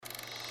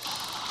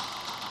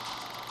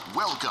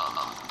Welcome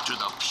to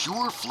the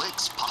Pure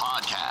Flix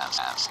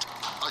Podcast,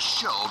 a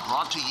show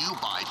brought to you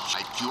by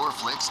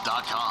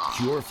PureFlix.com.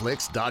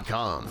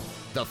 PureFlix.com,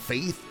 the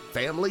faith,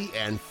 family,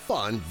 and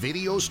fun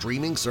video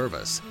streaming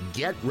service.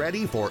 Get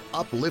ready for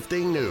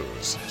uplifting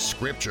news,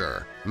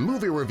 scripture,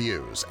 movie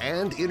reviews,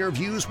 and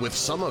interviews with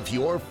some of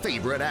your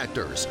favorite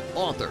actors,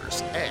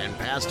 authors, and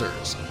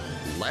pastors.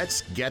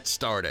 Let's get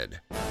started.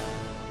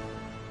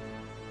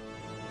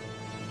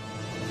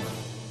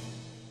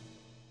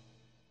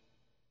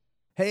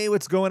 Hey,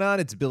 what's going on?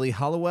 It's Billy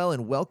Hollowell,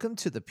 and welcome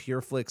to the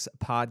Pure Flix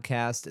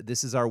Podcast.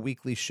 This is our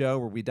weekly show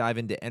where we dive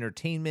into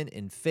entertainment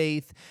and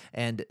faith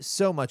and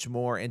so much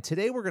more. And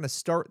today we're going to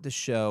start the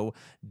show,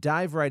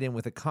 dive right in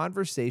with a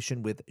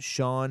conversation with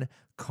Shawn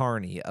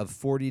Carney of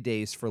 40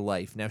 Days for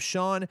Life. Now,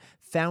 Shawn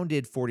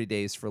founded 40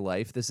 Days for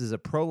Life. This is a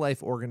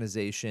pro-life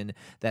organization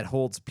that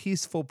holds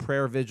peaceful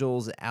prayer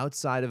vigils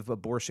outside of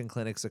abortion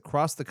clinics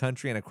across the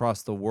country and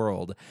across the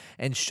world.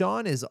 And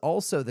Shawn is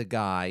also the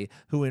guy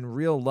who in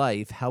real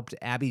life helped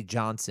Abby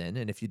Johnson.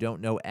 And if you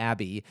don't know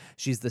Abby,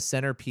 she's the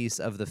centerpiece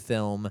of the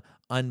film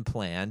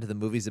Unplanned. The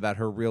movie's about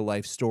her real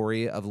life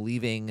story of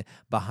leaving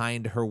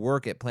behind her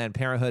work at Planned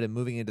Parenthood and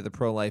moving into the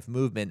pro-life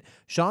movement.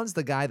 Shawn's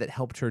the guy that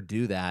helped her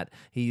do that.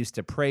 He used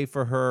to pray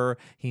for her.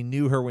 He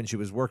knew her when she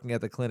was working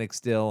at the clinic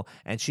still,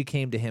 and she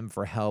came to him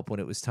for help when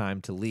it was time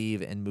to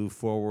leave and move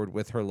forward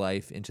with her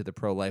life into the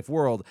pro-life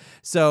world.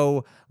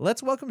 So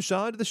let's welcome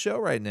Shawn to the show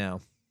right now.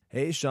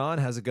 Hey, Shawn,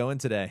 how's it going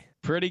today?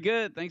 Pretty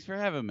good. Thanks for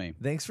having me.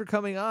 Thanks for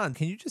coming on.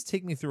 Can you just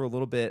take me through a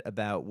little bit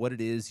about what it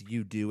is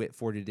you do at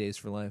 40 Days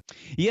for Life?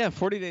 Yeah,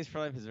 40 Days for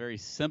Life is very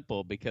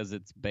simple because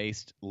it's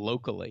based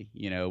locally.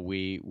 You know,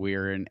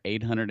 we're in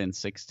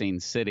 816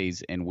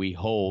 cities, and we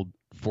hold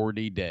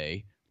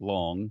 40-day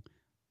long,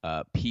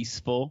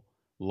 peaceful,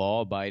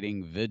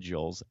 law-abiding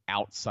vigils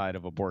outside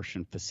of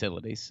abortion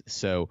facilities.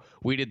 So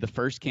we did the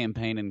first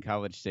campaign in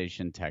College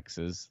Station,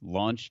 Texas,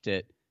 launched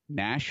it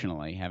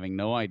nationally, having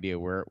no idea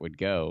where it would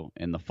go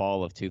in the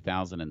fall of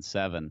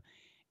 2007,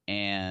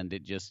 and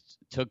it just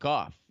took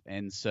off.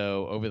 And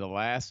so over the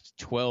last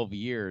 12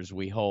 years,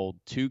 we hold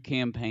 2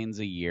 campaigns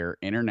a year,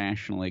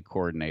 internationally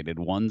coordinated.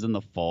 One's in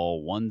the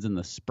fall, one's in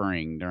the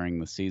spring during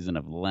the season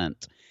of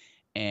Lent.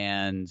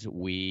 And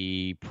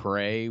we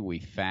pray, we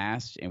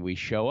fast, and we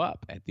show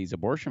up at these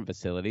abortion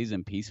facilities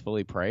and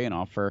peacefully pray and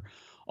offer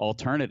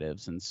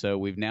alternatives. And so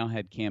we've now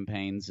had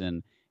campaigns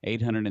in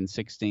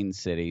 816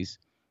 cities,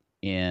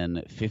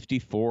 in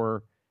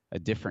 54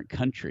 different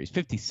countries,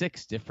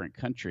 56 different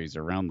countries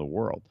around the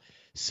world.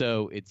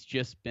 So it's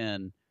just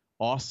been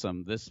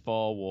awesome. This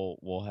fall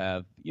we'll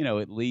have,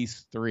 at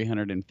least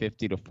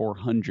 350 to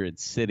 400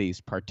 cities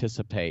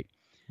participate.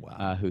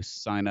 Wow. Who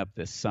sign up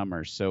this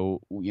summer. So,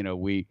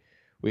 we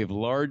have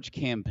large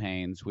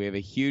campaigns. We have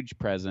a huge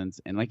presence.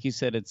 And like you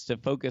said, it's to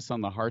focus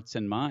on the hearts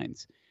and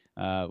minds.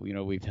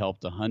 We've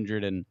helped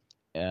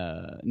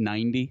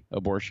 190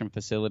 abortion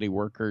facility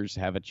workers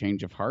have a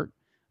change of heart,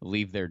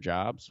 leave their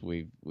jobs.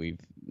 We've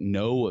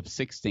know of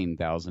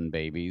 16,000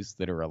 babies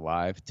that are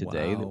alive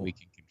today. Wow. That we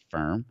can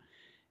confirm.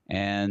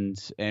 And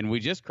we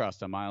just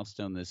crossed a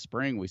milestone this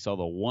spring. We saw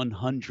the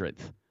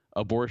 100th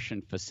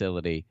abortion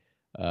facility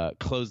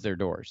close their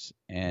doors,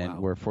 and wow.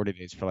 where 40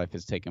 Days for Life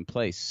has taken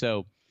place.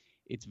 So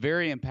it's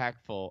very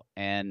impactful,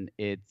 and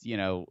it's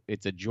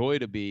a joy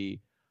to be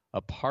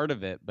a part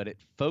of it, but it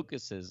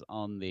focuses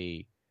on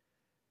the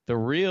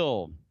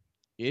real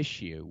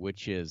issue,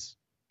 which is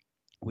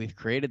we've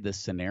created this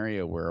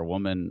scenario where a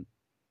woman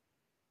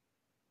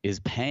is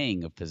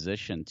paying a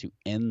physician to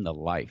end the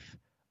life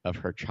of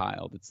her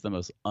child. It's the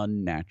most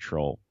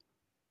unnatural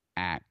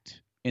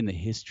act in the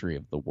history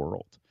of the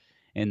world.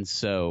 And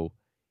so,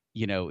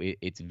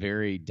 it's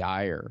very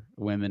dire.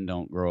 Women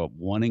don't grow up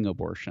wanting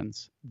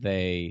abortions.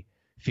 They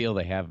feel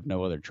they have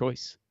no other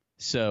choice.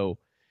 So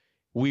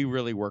we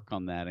really work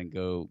on that and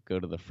go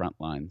to the front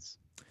lines.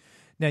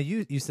 Now,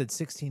 you said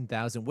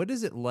 16,000. What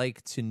is it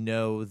like to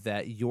know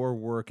that your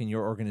work and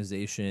your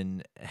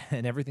organization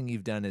and everything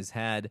you've done has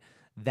had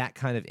that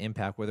kind of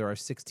impact, where there are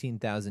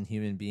 16,000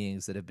 human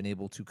beings that have been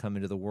able to come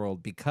into the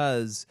world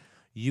because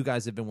you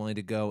guys have been willing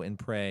to go and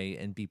pray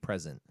and be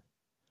present?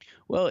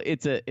 Well,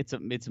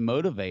 it's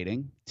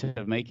motivating to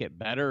make it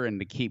better and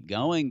to keep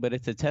going, but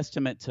it's a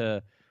testament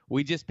to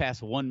we just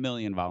passed 1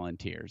 million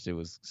volunteers. It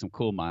was some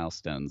cool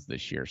milestones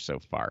this year so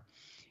far.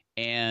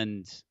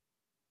 And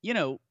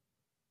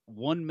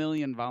 1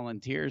 million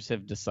volunteers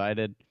have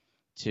decided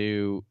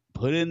to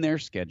put in their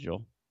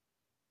schedule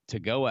to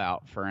go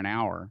out for an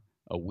hour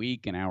a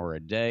week, an hour a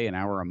day, an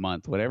hour a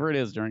month, whatever it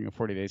is during a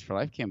 40 Days for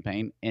Life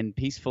campaign, and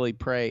peacefully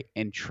pray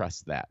and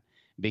trust that,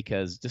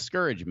 because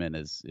discouragement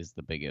is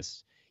the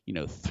biggest,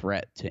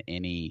 threat to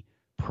any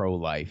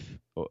pro-life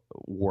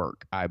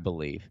work, I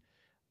believe,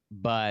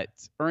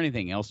 or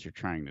anything else you're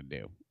trying to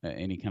do,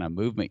 any kind of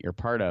movement you're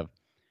part of.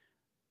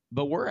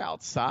 But we're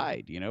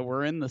outside,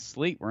 we're in the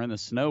sleet, we're in the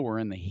snow, we're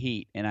in the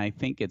heat. And I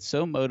think it's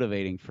so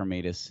motivating for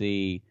me to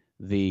see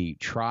the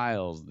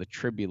trials, the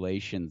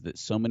tribulations that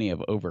so many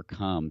have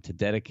overcome to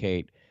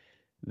dedicate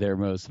their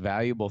most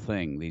valuable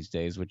thing these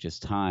days, which is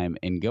time,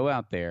 and go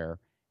out there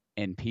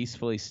and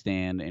peacefully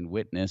stand and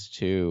witness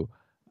to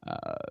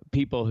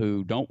people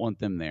who don't want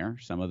them there,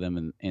 some of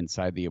them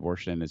inside the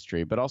abortion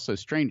industry, but also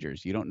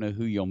strangers. You don't know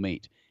who you'll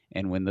meet.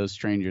 And when those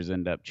strangers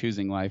end up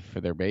choosing life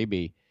for their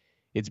baby,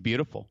 it's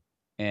beautiful.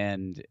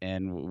 And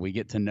we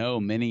get to know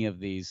many of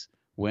these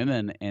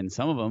women, and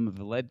some of them have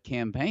led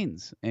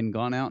campaigns and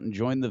gone out and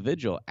joined the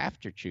vigil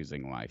after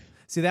choosing life.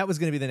 See, that was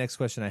going to be the next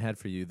question I had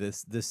for you.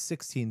 This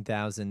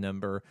 16,000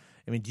 number.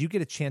 I mean, do you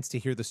get a chance to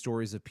hear the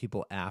stories of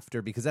people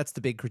after? Because that's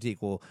the big critique.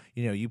 Well,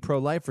 you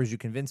pro-lifers, you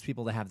convince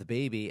people to have the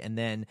baby, and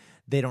then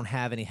they don't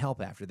have any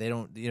help after. They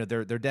don't,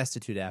 they're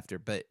destitute after.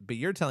 But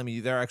you're telling me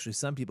there are actually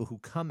some people who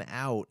come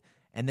out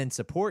and then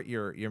support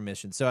your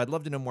mission. So I'd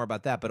love to know more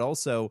about that. But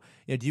also,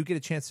 do you get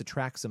a chance to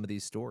track some of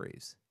these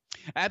stories?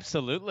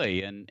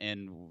 Absolutely.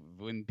 And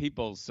when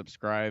people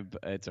subscribe,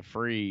 it's a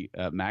free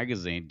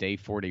magazine, Day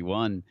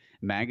 41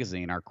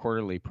 magazine, our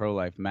quarterly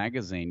pro-life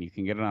magazine. You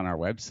can get it on our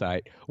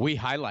website. We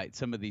highlight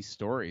some of these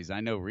stories.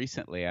 I know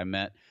recently I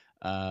met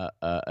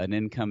an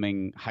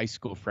incoming high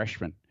school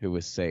freshman who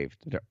was saved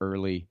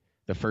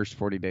the first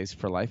 40 Days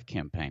for Life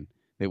campaign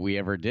that we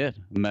ever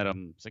did. Met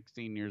him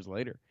 16 years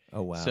later.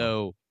 Oh, wow.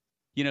 So,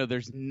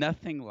 there's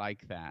nothing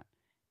like that.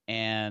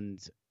 And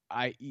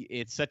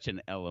it's such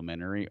an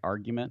elementary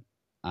argument.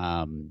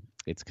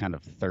 It's kind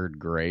of third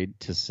grade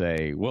to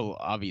say, well,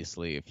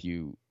 obviously, if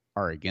you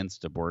are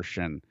against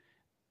abortion,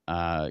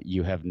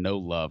 you have no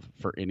love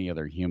for any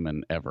other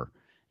human ever.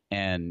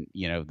 And,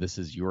 this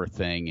is your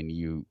thing, and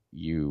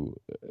you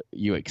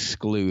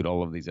exclude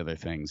all of these other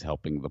things,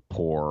 helping the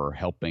poor,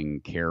 helping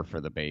care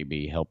for the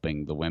baby,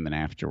 helping the women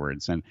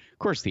afterwards. And, of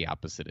course, the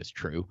opposite is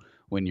true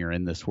when you're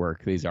in this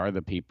work. These are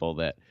the people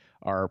that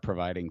are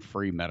providing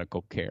free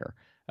medical care,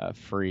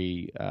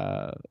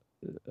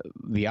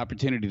 the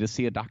opportunity to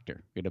see a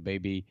doctor, get a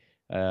baby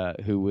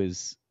who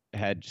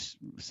had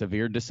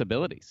severe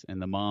disabilities.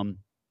 And the mom,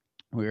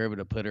 we were able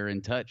to put her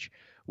in touch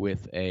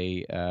with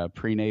a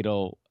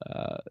prenatal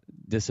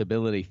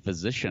disability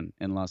physician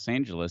in Los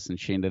Angeles, and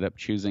she ended up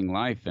choosing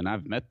life. And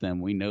I've met them.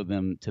 We know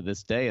them to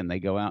this day, and they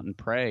go out and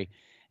pray.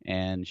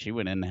 And she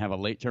went in to have a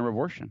late-term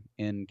abortion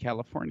in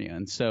California.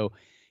 And so,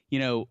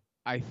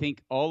 I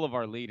think all of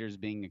our leaders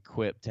being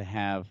equipped to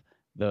have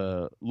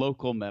the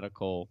local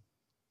medical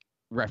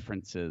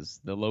references,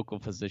 the local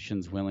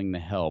physicians willing to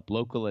help,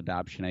 local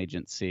adoption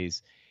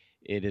agencies,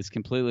 it is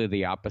completely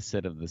the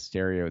opposite of the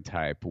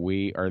stereotype.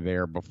 We are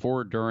there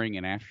before, during,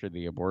 and after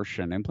the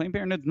abortion, and Planned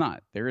Parenthood's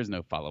not. There is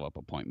no follow-up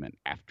appointment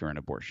after an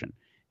abortion.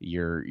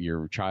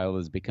 Your child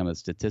has become a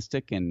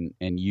statistic, and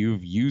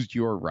you've used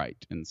your right.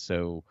 And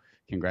so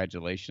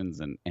congratulations,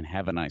 and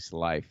have a nice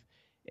life.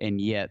 And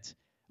yet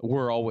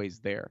we're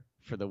always there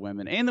for the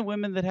women, and the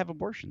women that have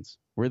abortions.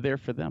 We're there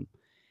for them,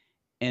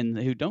 and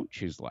who don't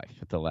choose life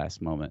at the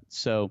last moment.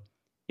 So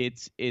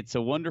it's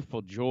a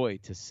wonderful joy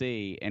to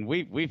see. And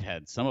we've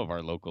had some of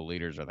our local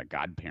leaders are the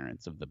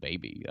godparents of the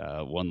baby.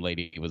 One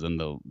lady was in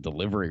the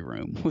delivery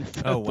room with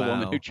the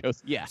woman who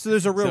chose. Yeah. So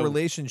there's a real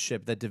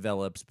relationship that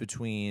develops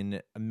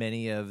between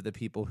many of the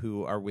people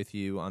who are with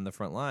you on the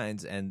front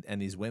lines and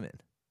these women.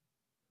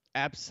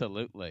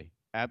 Absolutely.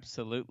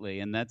 Absolutely.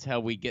 And that's how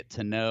we get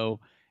to know,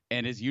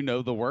 and as you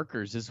know, the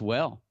workers as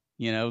well.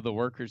 The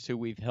workers who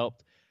we've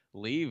helped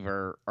leave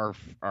are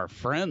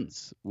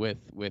friends with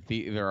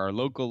either our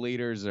local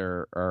leaders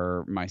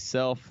or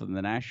myself and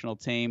the national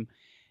team.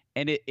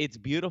 And it's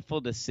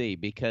beautiful to see,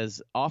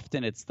 because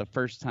often it's the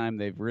first time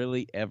they've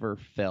really ever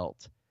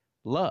felt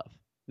love.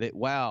 That,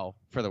 wow,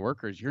 for the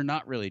workers, you're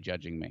not really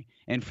judging me.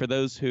 And for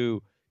those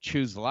who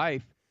choose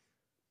life,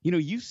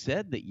 you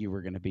said that you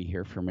were going to be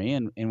here for me.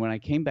 And when I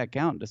came back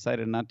out and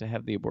decided not to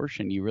have the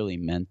abortion, you really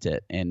meant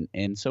it.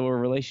 And so a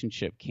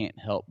relationship can't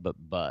help but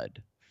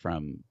bud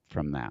from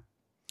that.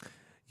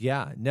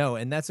 Yeah, no,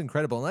 and that's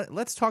incredible.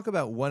 Let's talk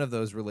about one of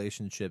those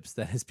relationships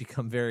that has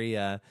become very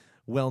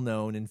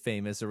well-known and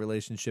famous, a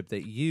relationship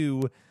that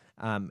you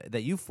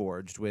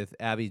forged with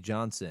Abby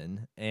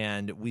Johnson.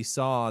 And we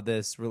saw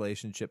this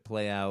relationship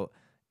play out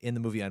in the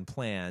movie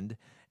Unplanned.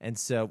 And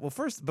so, well,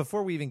 first,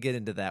 before we even get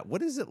into that,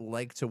 what is it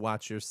like to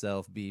watch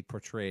yourself be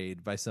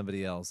portrayed by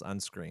somebody else on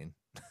screen?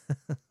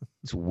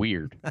 It's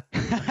weird.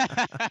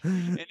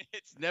 And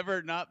it's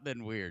never not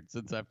been weird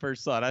since I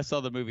first saw it. I saw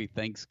the movie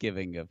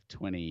Thanksgiving of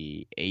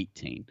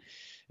 2018.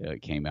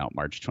 It came out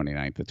March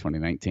 29th of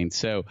 2019.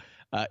 So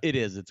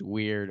it's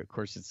weird. Of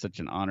course, it's such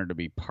an honor to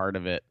be part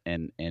of it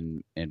and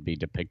be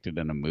depicted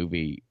in a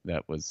movie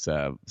that was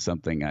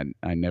something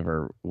I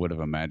never would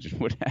have imagined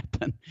would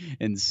happen.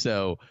 And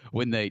so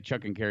when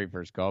Chuck and Carrie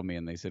first called me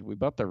and they said, we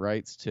bought the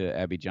rights to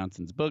Abby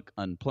Johnson's book,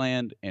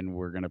 Unplanned, and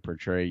we're going to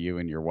portray you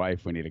and your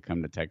wife. We need to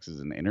come to Texas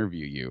and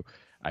interview you.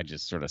 I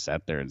just sort of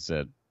sat there and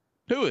said,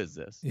 who is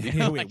this?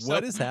 Wait,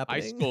 what is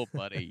happening? High school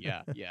buddy.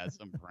 Yeah,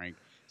 some prank.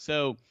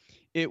 So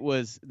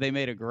they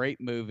made a great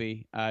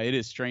movie. It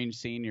is strange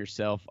seeing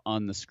yourself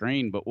on the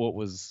screen, but what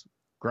was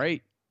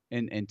great,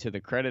 and to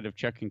the credit of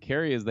Chuck and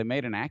Carrie, is they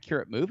made an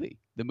accurate movie.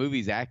 The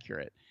movie's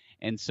accurate.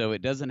 And so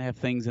it doesn't have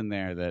things in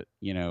there that,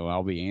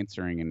 I'll be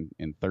answering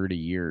in 30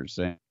 years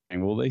saying,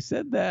 well, they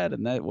said that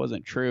and that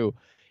wasn't true.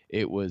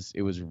 It was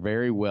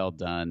very well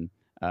done.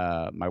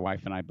 My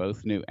wife and I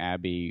both knew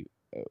Abby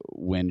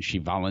when she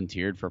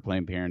volunteered for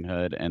Planned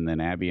Parenthood, and then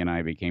Abby and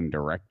I became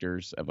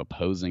directors of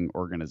opposing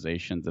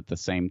organizations at the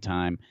same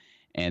time.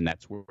 And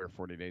that's where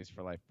 40 Days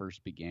for Life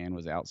first began,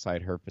 was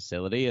outside her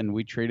facility, and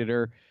we treated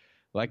her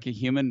like a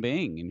human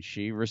being, and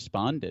she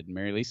responded.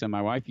 Mary Lisa,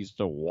 my wife, used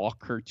to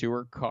walk her to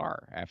her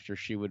car after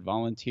she would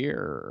volunteer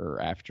or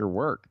after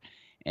work.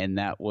 And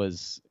that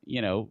was,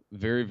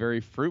 very, very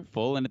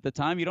fruitful. And at the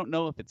time, you don't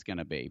know if it's going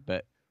to be,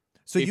 but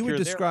so you would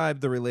describe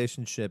the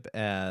relationship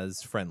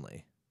as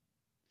friendly.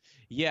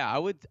 Yeah,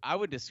 I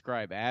would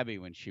describe Abby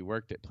when she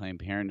worked at Planned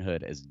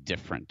Parenthood as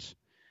different.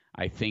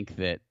 I think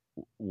that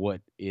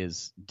what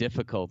is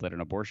difficult at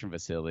an abortion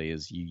facility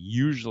is you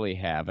usually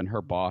have, and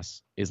her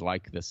boss is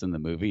like this in the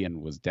movie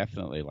and was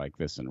definitely like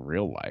this in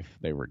real life.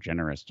 They were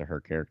generous to her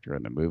character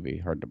in the movie,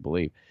 hard to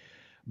believe.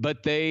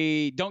 But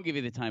they don't give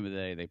you the time of the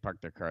day. They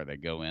park their car, they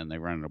go in, they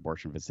run an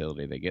abortion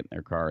facility, they get in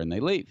their car and they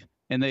leave.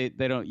 And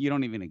you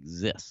don't even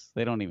exist.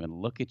 They don't even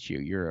look at you.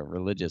 You're a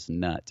religious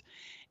nut.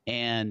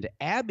 And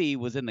Abby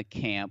was in the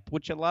camp,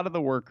 which a lot of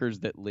the workers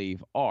that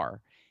leave are,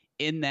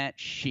 in that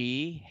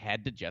she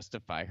had to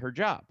justify her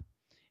job.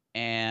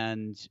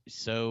 And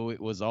so it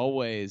was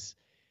always,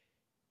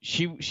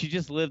 she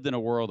just lived in a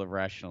world of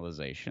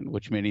rationalization,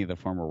 which many of the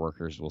former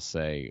workers will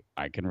say,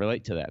 I can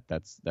relate to that.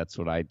 That's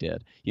what I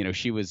did.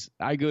 She was,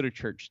 I go to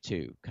church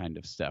too, kind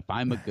of stuff.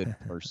 I'm a good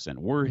person.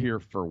 We're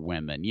here for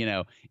women,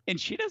 and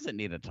she doesn't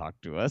need to talk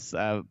to us.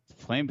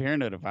 Planned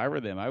Parenthood, if I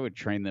were them, I would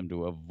train them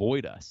to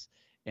avoid us.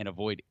 And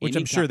avoid which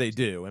I'm sure they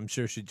do. I'm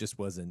sure she just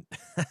wasn't.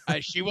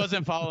 She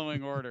wasn't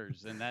following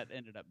orders, and that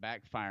ended up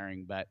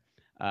backfiring. But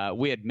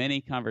we had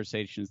many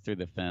conversations through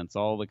the fence.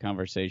 All the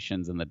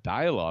conversations and the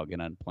dialogue in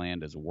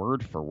Unplanned is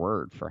word for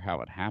word for how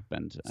it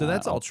happened. So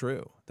that's all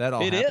true. That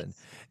all happened.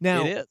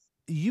 Now, it is.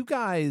 You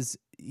guys,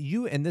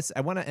 and this,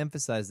 I want to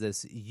emphasize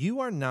this.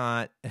 You are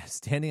not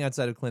standing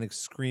outside of clinics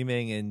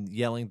screaming and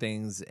yelling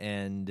things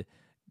and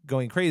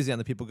going crazy on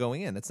the people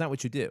going in. That's not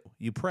what you do.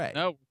 You pray.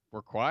 No.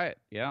 We're quiet,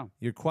 yeah.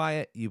 You're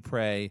quiet, you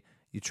pray,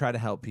 you try to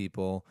help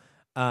people.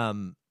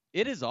 It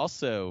is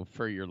also,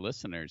 for your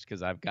listeners,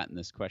 because I've gotten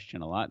this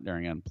question a lot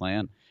during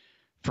Unplanned,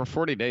 for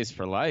 40 Days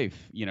for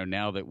Life,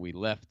 now that we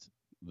left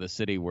the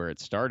city where it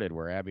started,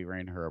 where Abby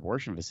ran her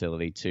abortion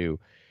facility, to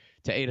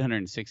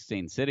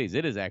 816 cities,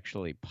 it is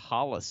actually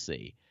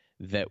policy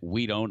that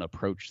we don't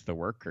approach the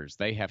workers.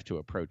 They have to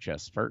approach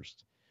us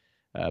first.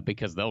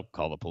 Because they'll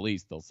call the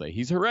police. They'll say,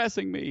 he's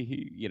harassing me.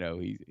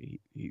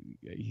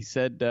 He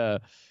said,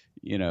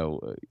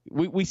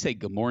 we say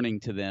good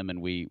morning to them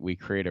and we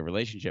create a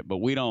relationship, but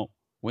we don't,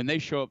 when they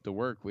show up to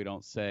work, we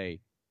don't say,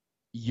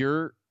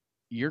 you're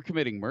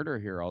committing murder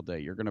here all day.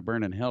 You're going to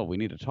burn in hell. We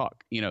need to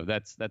talk.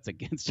 That's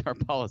against our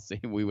policy.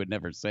 We would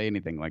never say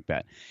anything like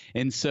that.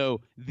 And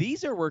so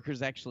these are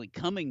workers actually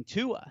coming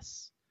to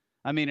us.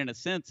 I mean, in a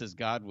sense, as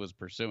God was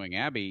pursuing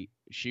Abby,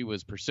 she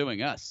was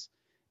pursuing us.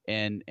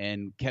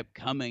 And kept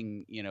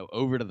coming,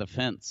 over to the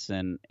fence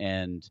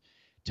and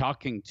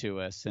talking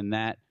to us. And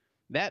that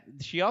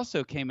she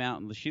also came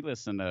out and she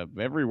listened to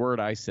every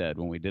word I said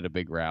when we did a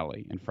big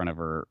rally in front of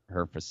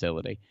her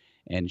facility.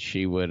 And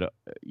she would,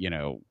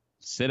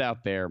 sit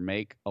out there,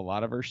 make a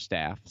lot of her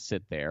staff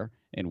sit there,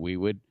 and we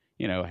would,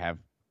 have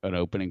an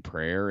opening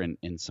prayer and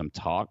some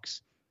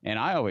talks. And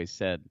I always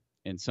said,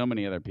 and so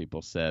many other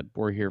people said,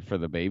 we're here for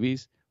the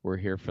babies. We're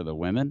here for the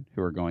women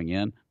who are going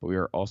in, but we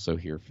are also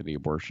here for the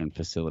abortion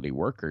facility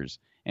workers.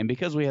 And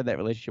because we had that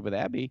relationship with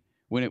Abby,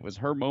 when it was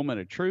her moment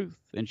of truth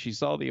and she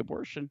saw the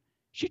abortion,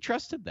 she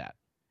trusted that.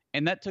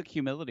 And that took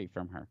humility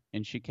from her,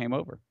 and she came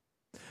over.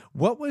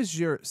 What was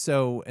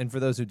and for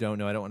those who don't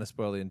know, I don't want to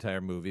spoil the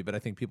entire movie, but I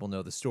think people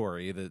know the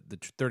story. The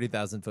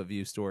 30,000-foot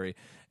view story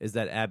is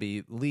that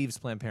Abby leaves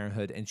Planned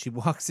Parenthood and she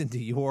walks into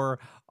your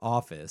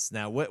office.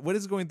 Now, what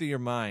is going through your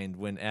mind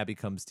when Abby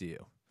comes to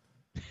you?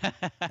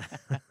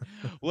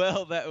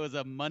 Well, that was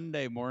a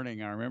Monday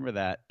morning. I remember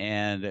that.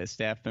 And a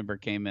staff member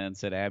came in and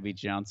said,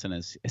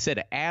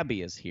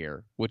 Abby is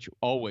here, which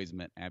always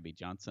meant Abby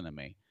Johnson to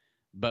me.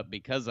 But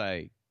because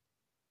I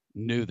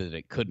knew that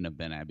it couldn't have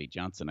been Abby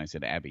Johnson, I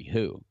said, Abby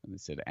who? And they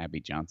said,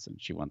 Abby Johnson.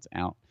 She wants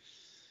out.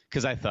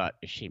 Because I thought,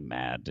 is she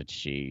mad? Did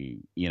she,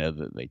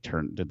 did they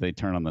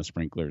turn on the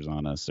sprinklers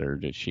on us? Or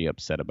did she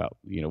upset about,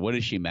 what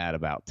is she mad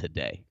about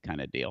today,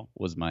 kind of deal,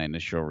 was my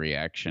initial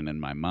reaction in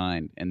my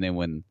mind. And then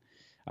when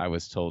I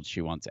was told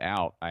she wants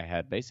out, I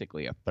had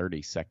basically a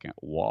 30-second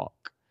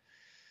walk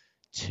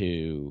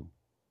to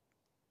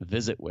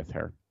visit with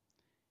her.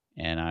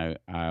 And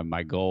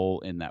my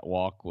goal in that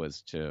walk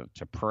was to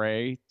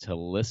pray, to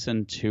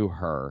listen to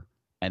her,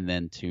 and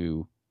then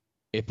to,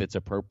 if it's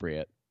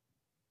appropriate,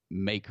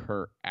 make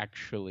her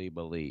actually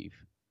believe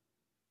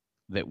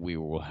that we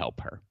will help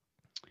her.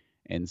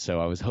 And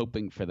so I was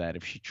hoping for that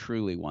if she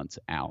truly wants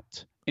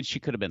out. And she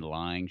could have been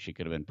lying. She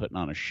could have been putting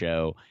on a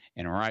show.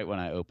 And right when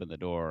I opened the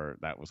door,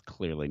 that was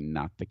clearly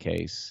not the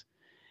case.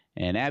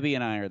 And Abby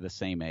and I are the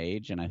same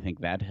age, and I think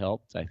that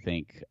helped. I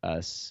think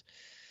us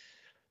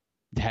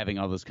having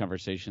all those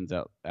conversations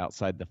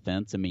outside the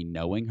fence and me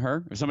knowing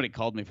her. If somebody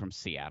called me from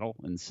Seattle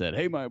and said,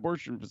 "Hey, my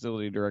abortion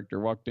facility director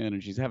walked in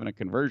and she's having a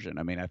conversion,"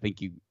 I mean, I think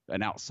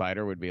an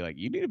outsider would be like,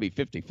 "You need to be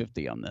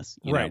 50-50 on this."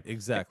 Right, know?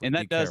 exactly. And Be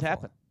that does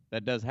careful. happen.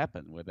 That does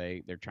happen where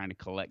they're trying to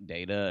collect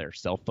data or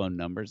cell phone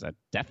numbers. That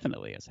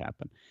definitely has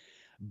happened.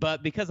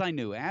 But because I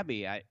knew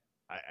Abby, I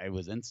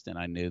was instant.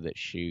 I knew that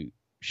she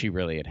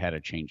really had a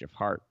change of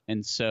heart.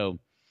 And so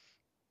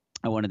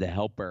I wanted to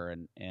help her.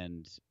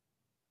 And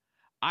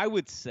I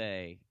would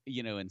say,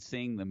 in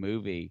seeing the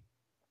movie,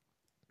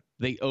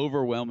 the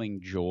overwhelming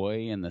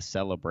joy and the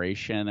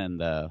celebration and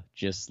the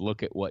just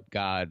look at what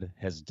God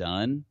has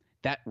done,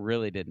 that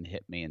really didn't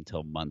hit me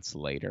until months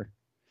later.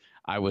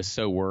 I was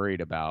so worried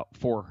about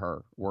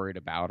her,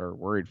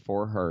 worried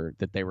for her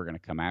that they were going to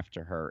come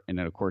after her. And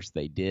then, of course,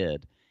 they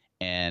did.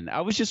 And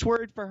I was just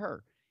worried for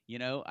her.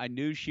 I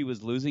knew she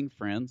was losing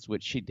friends,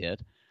 which she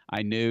did.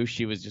 I knew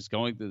she was just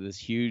going through this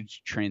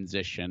huge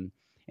transition.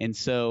 And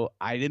so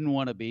I didn't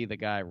want to be the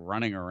guy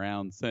running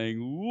around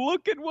saying,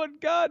 "Look at what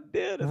God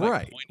did," and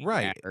Right, pointing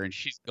right. at her. And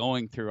she's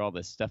going through all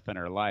this stuff in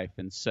her life.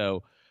 And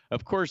so,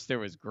 of course, there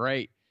was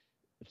great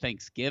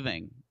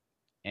thanksgiving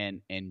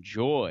and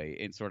joy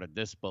and sort of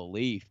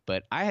disbelief,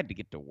 but I had to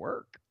get to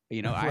work.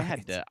 Right.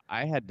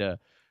 I had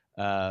to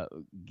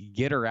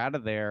get her out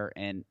of there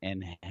and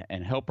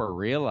help her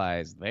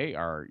realize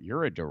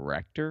you're a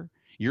director.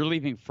 You're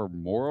leaving for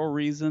moral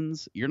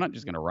reasons. You're not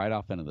just going to ride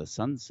off into the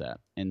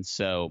sunset. And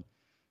so,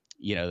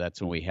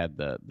 that's when we had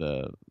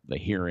the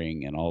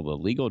hearing and all the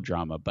legal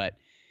drama. But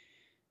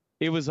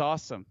it was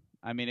awesome.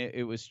 I mean,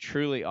 it was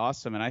truly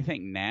awesome. And I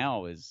think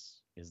now is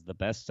the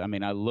best. I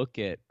mean, I look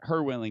at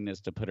her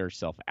willingness to put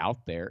herself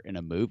out there in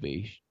a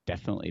movie. She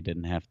definitely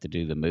didn't have to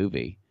do the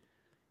movie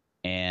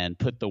and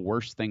put the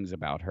worst things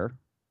about her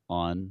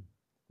on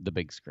the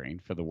big screen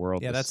for the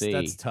world to see.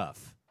 That's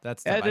tough.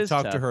 That's tough. I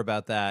talked to her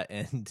about that,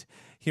 and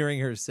hearing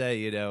her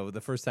say,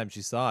 the first time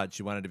she saw it,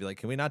 she wanted to be like,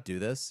 "Can we not do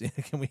this?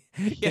 Can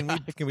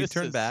we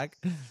turn back?"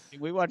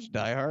 We watched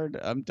Die Hard.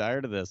 I'm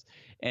tired of this.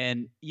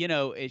 And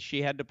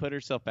she had to put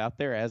herself out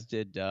there, as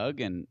did Doug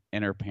and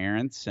her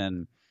parents.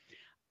 And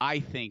I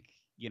think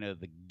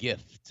the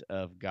gift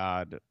of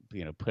God,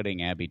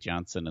 putting Abby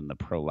Johnson in the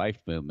pro-life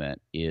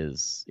movement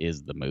is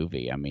the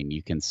movie. I mean,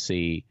 you can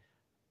see.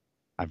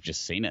 I've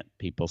just seen it.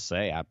 People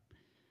say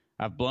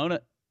I've blown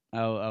it.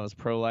 I was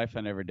pro-life.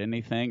 I never did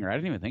anything, or I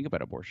didn't even think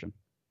about abortion.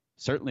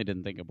 Certainly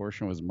didn't think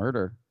abortion was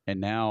murder.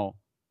 And now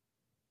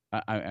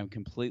I'm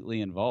completely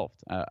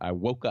involved. I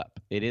woke up.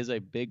 It is a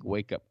big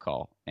wake-up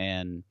call,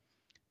 and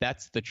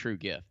that's the true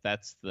gift.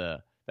 That's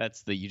the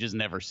you just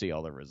never see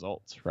all the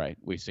results, right?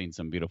 We've seen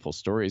some beautiful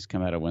stories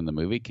come out of when the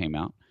movie came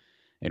out,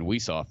 and we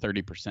saw a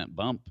 30%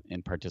 bump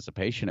in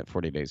participation at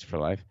 40 Days for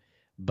Life.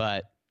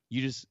 But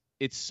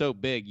it's so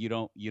big, you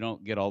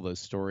don't get all those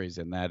stories,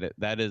 and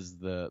that is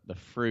the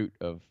fruit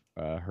of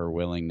her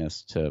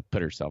willingness to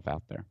put herself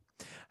out there.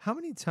 How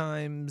many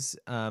times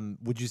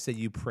would you say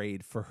you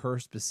prayed for her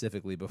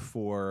specifically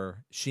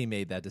before she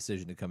made that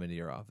decision to come into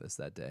your office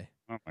that day?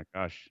 Oh my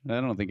gosh,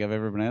 I don't think I've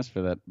ever been asked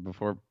for that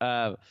before.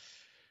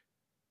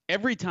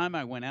 Every time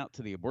I went out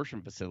to the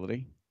abortion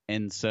facility,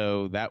 and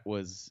so that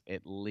was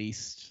at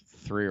least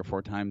 3 or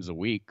 4 times a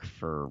week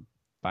for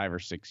 5 or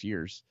 6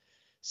 years.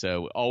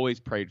 So always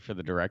prayed for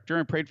the director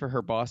and prayed for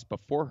her boss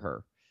before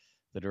her,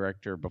 the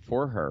director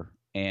before her,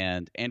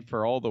 and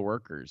for all the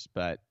workers,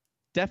 but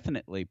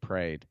definitely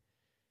prayed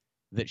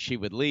that she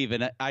would leave.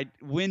 And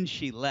when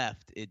she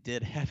left, it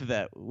did have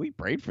that, we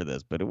prayed for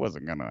this, but it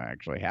wasn't going to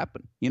actually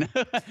happen.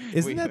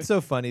 Isn't that so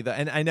funny though?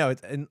 And I know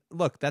it's, and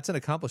look, that's an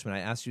accomplishment.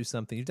 I asked you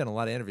something. You've done a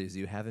lot of interviews.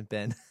 You haven't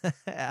been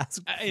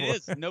asked for. It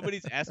is.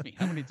 Nobody's asked me,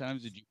 how many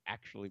times did you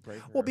actually pray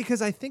for her? Well,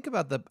 because I think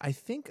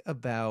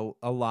about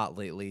a lot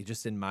lately,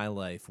 just in my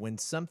life, when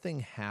something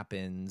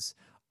happens,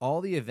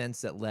 all the events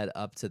that led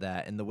up to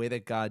that and the way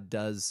that God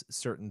does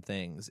certain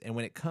things. And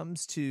when it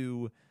comes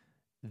to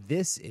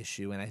this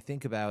issue, and I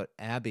think about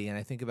Abby, and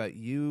I think about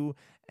you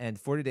and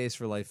 40 Days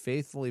for Life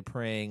faithfully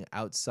praying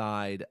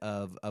outside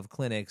of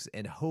clinics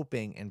and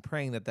hoping and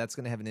praying that that's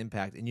going to have an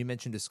impact. And you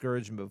mentioned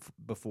discouragement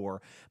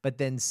before, but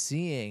then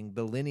seeing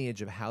the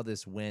lineage of how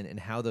this went and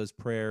how those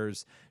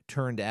prayers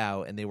turned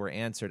out and they were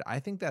answered, I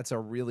think that's a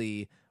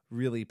really,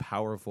 really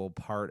powerful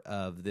part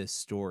of this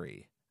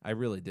story. I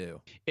really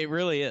do. It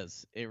really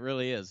is. It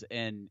really is.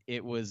 And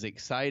it was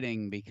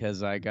exciting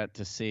because I got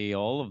to see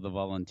all of the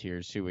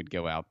volunteers who would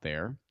go out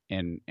there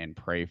and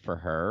pray for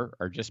her,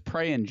 or just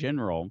pray in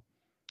general.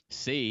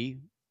 See,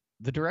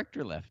 the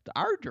director left.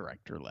 Our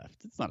director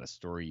left. It's not a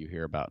story you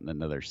hear about in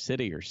another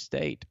city or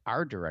state.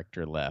 Our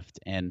director left.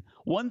 And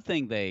one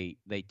thing they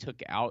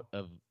took out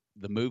of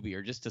the movie,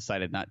 or just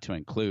decided not to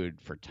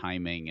include for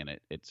timing, and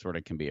it sort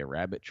of can be a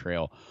rabbit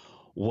trail,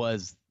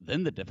 was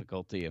then the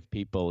difficulty of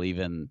people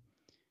even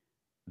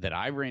that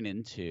I ran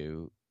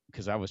into,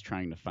 because I was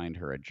trying to find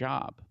her a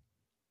job.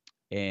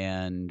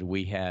 And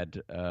we had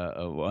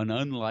an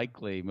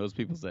unlikely, most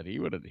people said he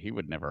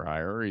would never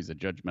hire her. He's a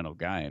judgmental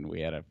guy. And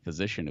we had a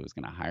physician who was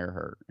going to hire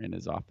her in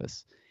his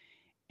office.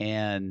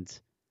 And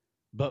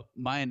But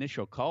my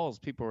initial calls,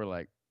 people were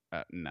like,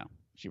 no,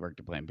 she worked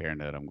at Planned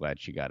Parenthood. I'm glad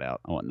she got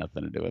out. I want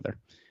nothing to do with her.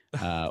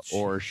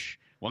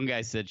 One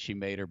guy said she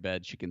made her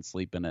bed. She can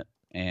sleep in it.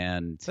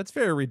 And That's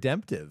very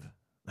redemptive.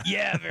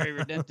 yeah, very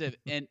redemptive.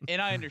 And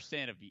I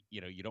understand if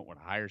you don't want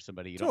to hire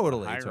somebody, you don't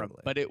want to hire them.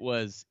 But it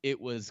was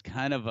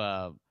kind of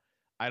a,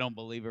 I don't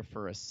believe her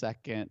for a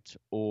second,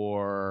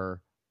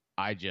 or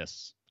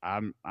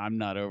I'm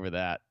not over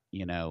that.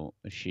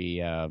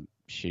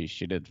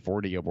 She did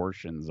 40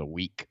 abortions a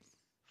week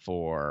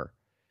for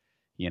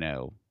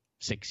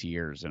 6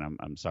 years, and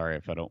I'm sorry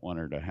if I don't want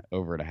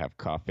her to have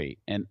coffee.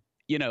 And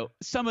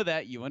some of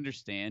that you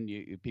understand.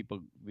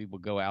 People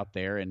go out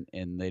there and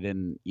they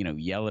didn't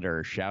yell at her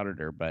or shout at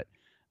her, but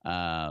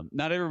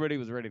not everybody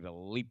was ready to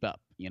leap up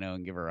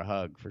and give her a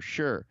hug for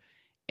sure.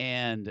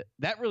 And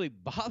that really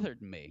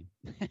bothered me,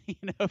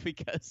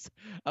 because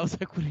I was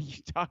like, what are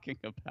you talking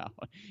about?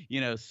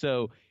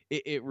 So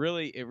it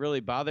really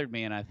bothered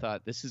me. And I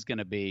thought, this is going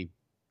to be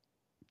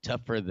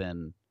tougher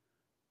than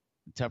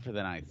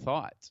I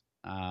thought,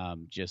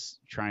 just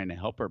trying to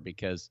help her,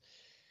 because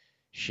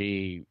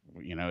she,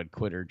 had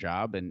quit her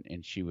job and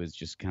she was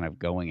just kind of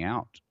going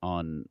out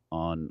on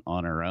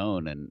her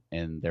own.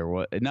 And there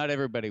was, not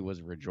everybody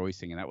was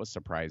rejoicing. And that was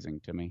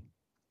surprising to me.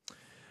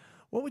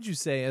 What would you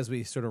say, as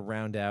we sort of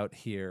round out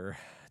here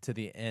to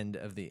the end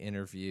of the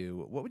interview,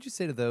 what would you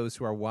say to those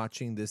who are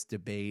watching this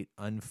debate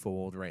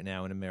unfold right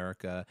now in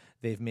America?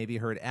 They've maybe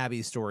heard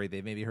Abby's story.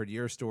 They've maybe heard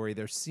your story.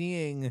 They're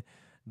seeing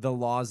the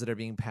laws that are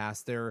being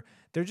passed. They're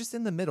just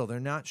in the middle. They're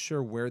not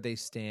sure where they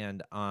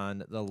stand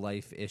on the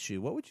life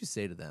issue. What would you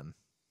say to them?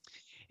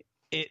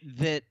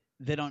 That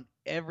on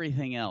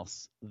everything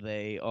else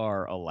they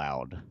are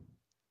allowed,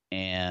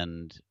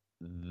 and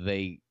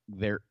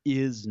there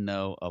is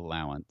no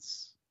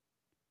allowance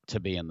to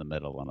be in the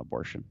middle on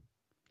abortion,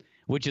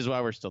 which is why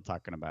we're still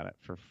talking about it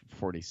for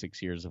 46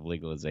 years of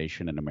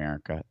legalization in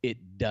America.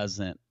 It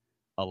doesn't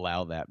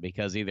allow that,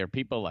 because either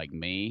people like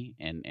me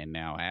and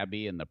now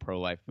Abby and the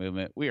pro-life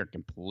movement, we are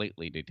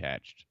completely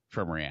detached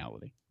from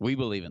reality. We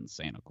believe in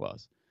Santa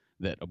Claus,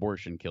 that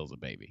abortion kills a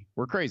baby.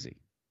 We're crazy.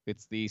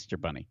 It's the Easter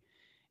Bunny.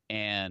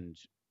 And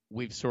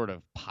we've sort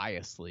of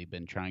piously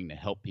been trying to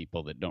help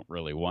people that don't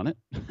really want it,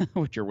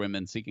 which are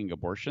women seeking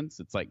abortions.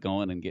 It's like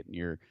going and getting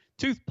your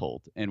tooth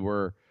pulled, and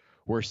we're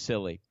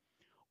silly.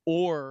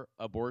 Or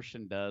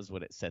abortion does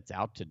what it sets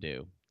out to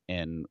do,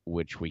 and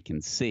which we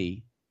can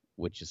see,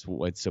 which is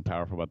what's so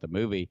powerful about the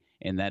movie,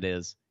 and that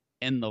is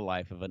end the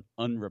life of an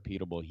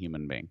unrepeatable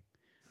human being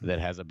that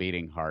has a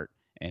beating heart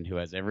and who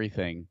has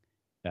everything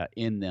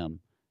in them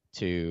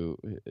to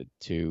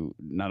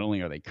not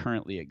only are they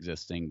currently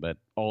existing, but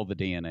all the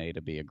DNA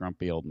to be a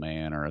grumpy old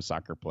man or a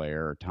soccer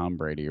player or Tom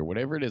Brady or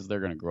whatever it is they're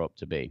going to grow up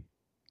to be.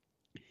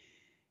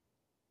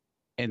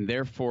 And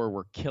therefore,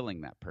 we're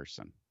killing that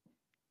person.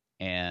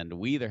 And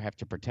we either have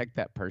to protect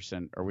that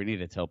person, or we need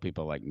to tell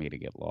people like me to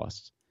get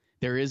lost.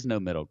 There is no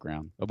middle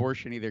ground.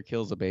 Abortion either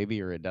kills a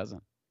baby or it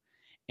doesn't.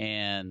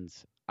 And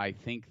I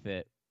think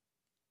that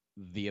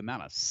the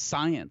amount of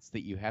science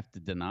that you have to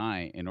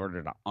deny in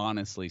order to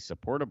honestly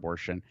support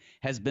abortion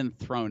has been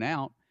thrown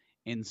out.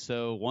 And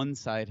so one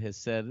side has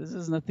said, this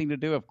has nothing to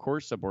do. Of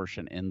course,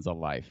 abortion ends a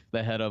life.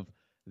 The head of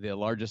the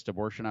largest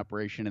abortion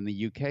operation in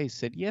the UK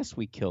said, yes,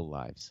 we kill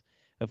lives.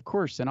 Of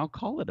course, and I'll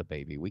call it a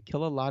baby. We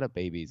kill a lot of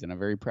babies, and I'm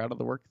very proud of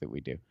the work that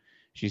we do.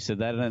 She said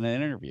that in an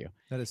interview.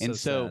 That is and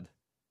so sad.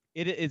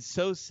 It's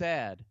so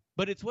sad,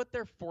 but it's what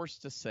they're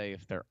forced to say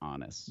if they're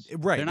honest.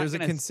 Right. There's a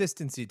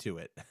consistency to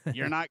it.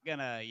 You're not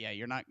gonna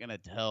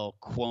tell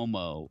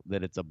Cuomo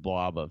that it's a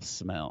blob of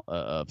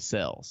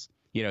cells.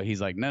 He's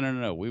like,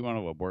 no. We want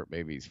to abort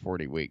babies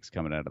 40 weeks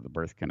coming out of the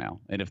birth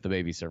canal, and if the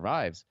baby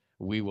survives,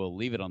 we will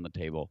leave it on the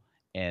table,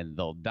 and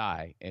they'll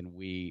die, and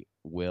we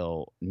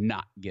will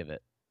not give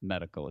it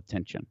medical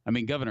attention. I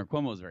mean, Governor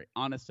Cuomo is very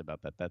honest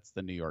about that. That's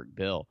the New York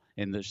bill,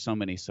 and there's so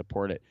many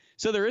support it.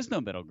 So there is no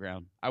middle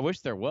ground. I wish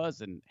there was,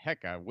 and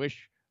heck, I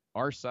wish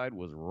our side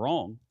was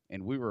wrong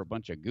and we were a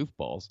bunch of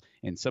goofballs,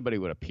 and somebody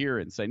would appear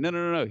and say,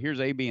 no, here's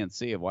A, B, and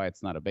C of why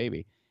it's not a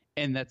baby.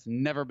 And that's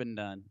never been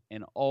done.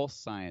 And all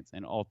science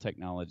and all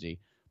technology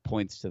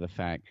points to the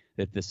fact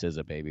that this is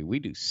a baby. We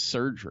do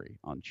surgery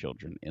on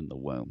children in the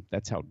womb.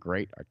 That's how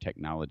great our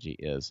technology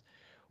is.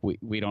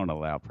 We don't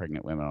allow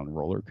pregnant women on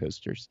roller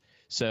coasters.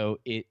 So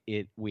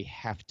we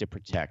have to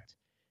protect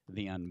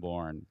the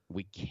unborn.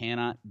 We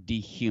cannot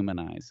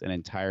dehumanize an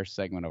entire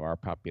segment of our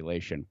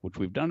population, which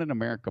we've done in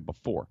America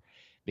before,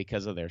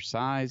 because of their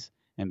size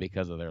and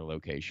because of their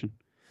location.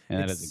 And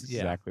that is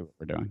exactly what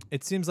we're doing.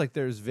 It seems like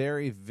there's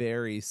very,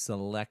 very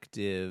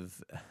selective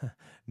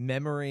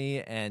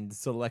memory and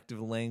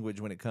selective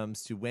language when it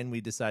comes to when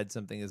we decide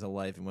something is a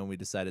life and when we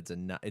decide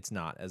it's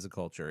not as a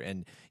culture.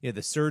 And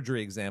the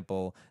surgery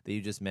example that you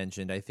just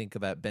mentioned, I think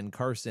about Ben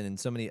Carson and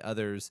so many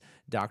others,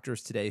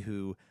 doctors today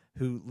who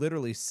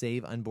literally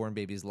save unborn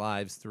babies'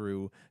 lives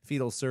through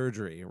fetal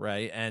surgery,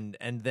 right? And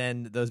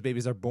then those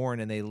babies are born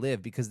and they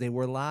live because they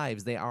were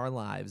lives. They are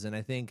lives. And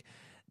I think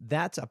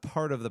that's a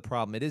part of the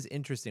problem. It is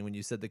interesting when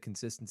you said the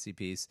consistency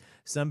piece.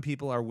 Some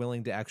people are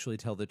willing to actually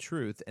tell the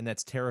truth, and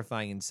that's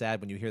terrifying and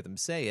sad when you hear them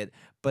say it,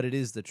 but it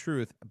is the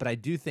truth. But I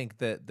do think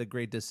that the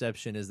great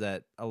deception is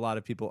that a lot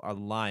of people are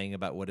lying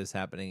about what is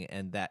happening,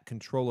 and that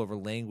control over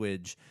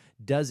language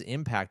does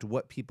impact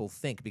what people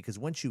think, because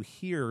once you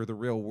hear the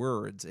real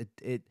words,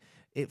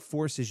 it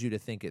forces you to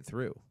think it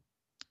through.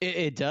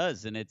 It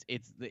does, and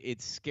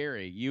it's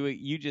scary.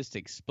 You just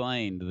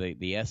explained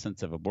the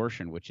essence of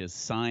abortion, which is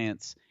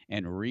science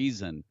and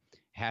reason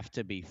have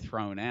to be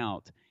thrown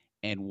out,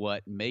 and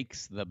what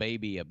makes the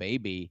baby a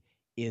baby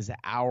is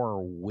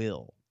our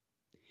will.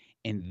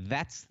 And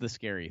that's the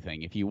scary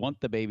thing. If you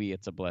want the baby,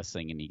 it's a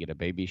blessing, and you get a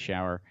baby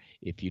shower.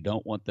 If you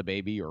don't want the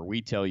baby, or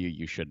we tell you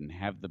you shouldn't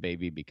have the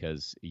baby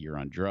because you're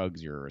on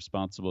drugs, you're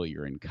irresponsible,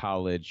 you're in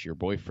college, your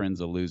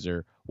boyfriend's a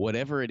loser,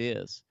 whatever it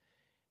is,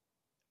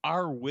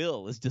 our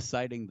will is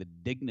deciding the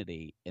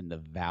dignity and the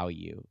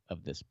value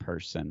of this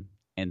person.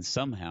 And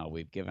somehow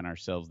we've given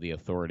ourselves the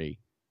authority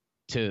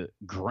to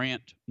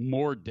grant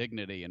more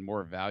dignity and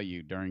more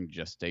value during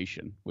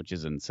gestation, which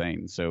is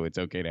insane. So it's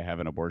okay to have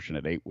an abortion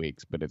at 8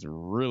 weeks, but it's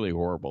really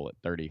horrible at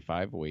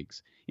 35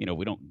 weeks.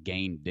 We don't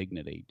gain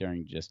dignity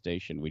during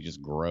gestation. We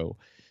just grow.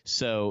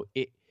 So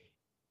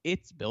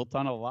it's built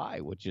on a lie,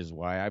 which is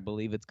why I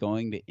believe it's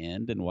going to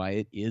end, and why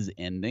it is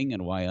ending,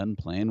 and why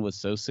Unplanned was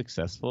so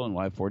successful, and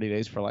why 40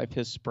 Days for Life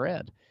has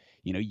spread.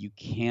 You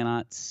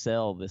cannot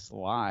sell this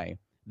lie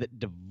that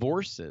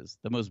divorces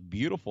the most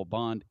beautiful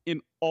bond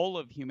in all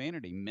of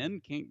humanity.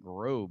 Men can't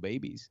grow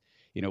babies.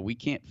 We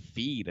can't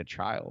feed a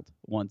child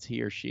once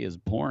he or she is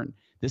born.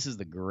 This is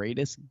the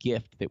greatest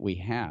gift that we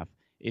have.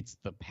 It's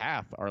the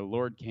path our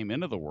Lord came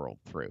into the world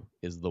through,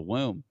 is the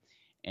womb.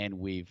 And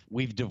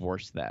we've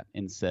divorced that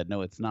and said,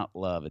 no, it's not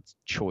love, it's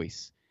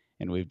choice.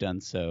 And we've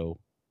done so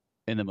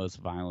in the most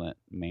violent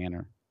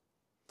manner.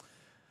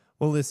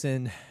 Well,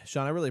 listen,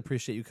 Shawn, I really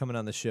appreciate you coming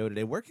on the show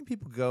today. Where can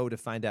people go to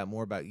find out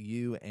more about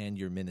you and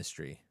your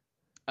ministry?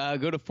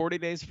 Go to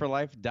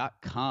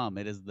 40daysforlife.com.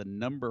 It is the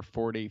number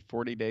 40,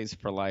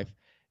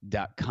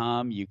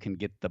 40daysforlife.com. You can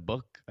get the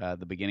book,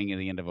 The Beginning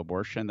and the End of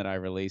Abortion, that I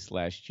released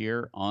last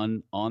year.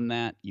 On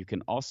that, you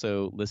can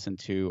also listen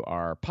to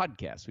our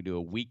podcast. We do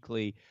a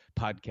weekly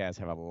podcast,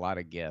 have a lot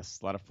of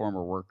guests, a lot of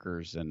former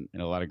workers, and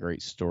a lot of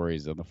great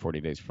stories on the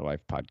 40 Days for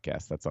Life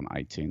podcast. That's on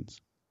iTunes.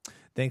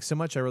 Thanks so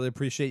much. I really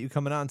appreciate you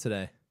coming on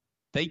today.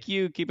 Thank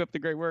you. Keep up the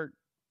great work.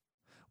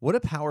 What a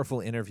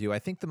powerful interview. I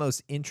think the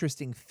most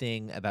interesting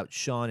thing about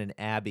Shawn and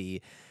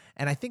Abby,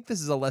 and I think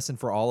this is a lesson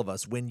for all of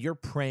us, when you're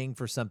praying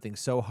for something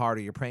so hard,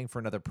 or you're praying for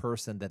another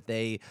person that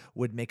they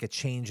would make a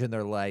change in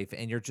their life,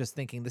 and you're just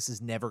thinking this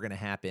is never going to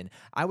happen.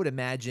 I would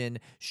imagine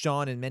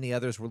Shawn and many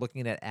others were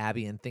looking at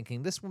Abby and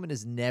thinking, this woman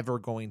is never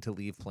going to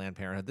leave Planned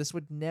Parenthood. This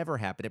would never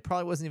happen. It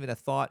probably wasn't even a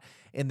thought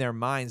in their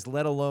minds,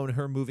 let alone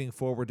her moving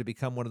forward to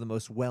become one of the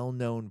most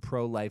well-known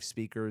pro-life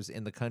speakers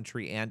in the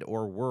country and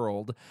or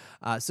world.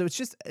 So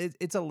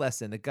it's a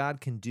lesson that God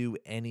can do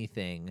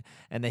anything,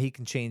 and that he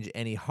can change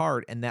any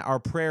heart, and that our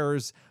prayers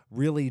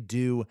really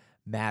do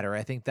matter.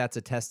 I think that's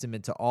a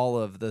testament to all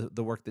of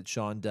the work that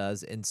Shawn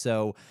does. And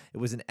so it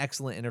was an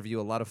excellent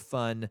interview, a lot of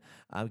fun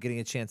getting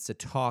a chance to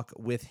talk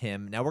with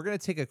him. Now we're going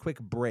to take a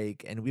quick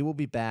break, and we will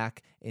be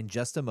back in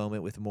just a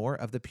moment with more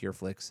of the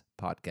PureFlix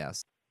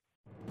podcast.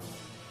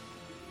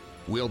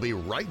 We'll be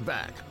right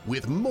back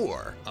with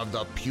more of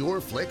the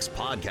PureFlix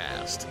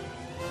podcast.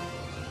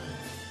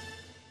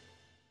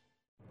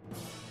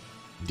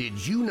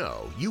 Did you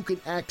know you can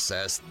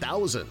access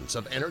thousands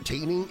of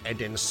entertaining and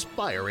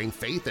inspiring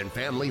faith and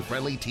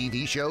family-friendly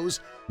TV shows,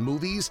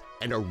 movies,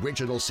 and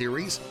original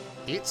series?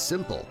 It's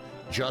simple.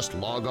 Just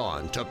log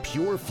on to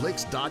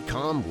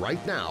pureflix.com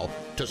right now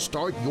to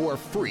start your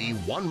free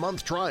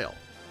 1-month trial.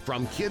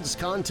 From kids'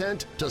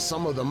 content to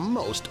some of the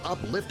most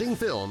uplifting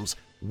films,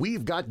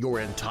 we've got your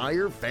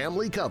entire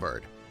family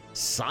covered.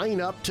 Sign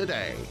up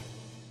today.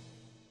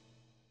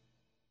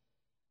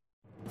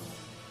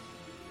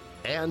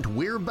 And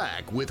we're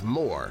back with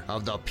more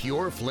of the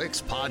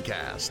PureFlix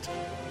podcast.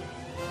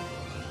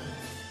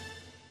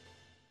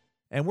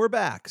 And we're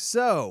back.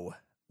 So,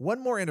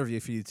 one more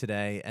interview for you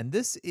today, and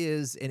this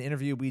is an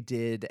interview we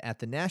did at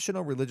the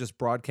National Religious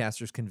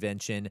Broadcasters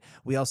Convention.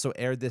 We also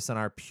aired this on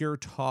our Pure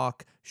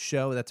Talk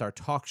show. That's our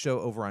talk show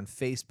over on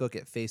Facebook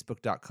at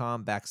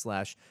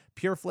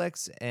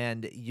facebook.com/PureFlix,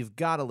 and you've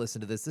got to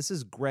listen to this. This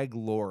is Greg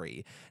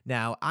Laurie.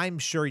 Now, I'm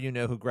sure you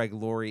know who Greg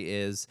Laurie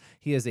is.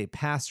 He is a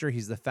pastor.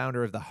 He's the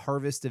founder of the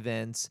Harvest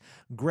Events.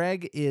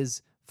 Greg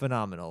is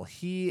phenomenal.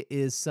 He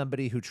is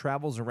somebody who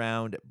travels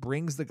around,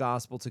 brings the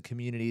gospel to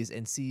communities,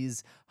 and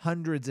sees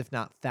hundreds, if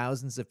not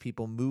thousands, of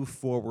people move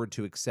forward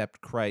to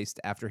accept Christ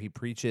after he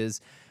preaches.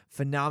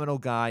 phenomenal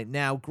guy.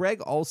 Now,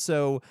 Greg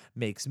also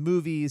makes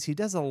movies. He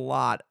does a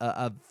lot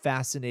of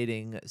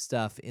fascinating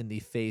stuff in the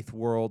faith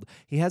world.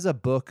 He has a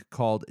book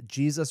called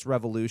Jesus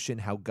Revolution: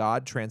 How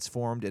God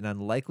Transformed an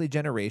Unlikely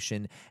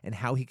Generation and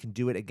How He Can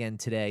Do It Again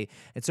Today.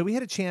 And so we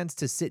had a chance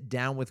to sit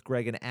down with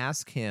Greg and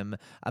ask him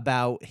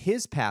about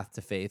his path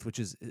to faith, which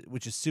is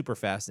super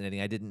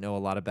fascinating. I didn't know a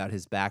lot about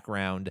his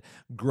background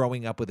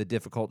growing up with a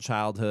difficult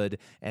childhood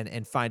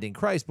and finding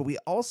Christ, but we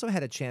also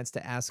had a chance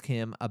to ask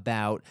him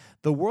about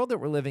the world that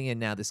we're living in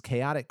now, this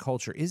chaotic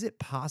culture. Is it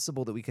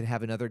possible that we could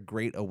have another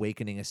great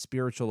awakening, a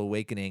spiritual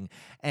awakening?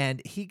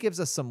 And he gives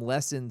us some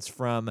lessons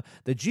from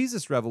the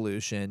Jesus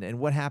Revolution and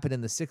what happened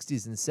in the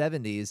 60s and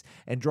 70s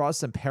and draws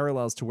some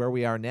parallels to where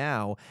we are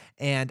now.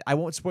 And I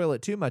won't spoil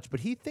it too much,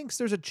 but he thinks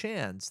there's a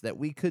chance that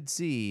we could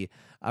see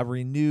a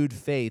renewed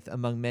faith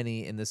among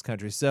many in this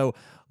country. So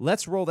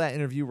let's roll that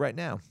interview right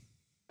now.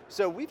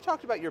 So we've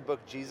talked about your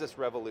book, Jesus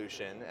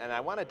Revolution, and I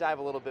want to dive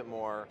a little bit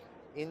more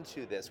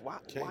into this. Why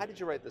did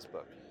you write this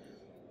book?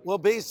 Well,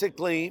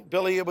 basically,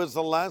 Billy, it was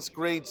the last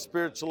great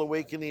spiritual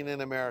awakening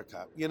in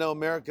America. You know,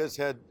 America's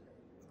had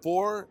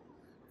 4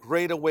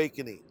 great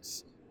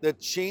awakenings that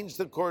changed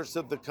the course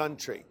of the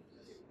country.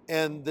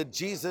 And the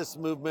Jesus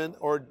movement,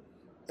 or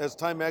as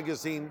Time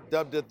Magazine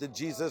dubbed it, the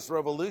Jesus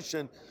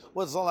Revolution,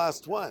 was the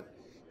last one.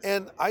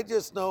 And I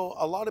just know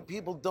a lot of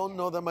people don't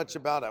know that much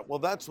about it. Well,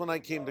 that's when I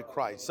came to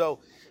Christ. So,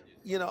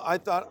 you know, I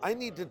thought I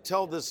need to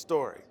tell this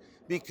story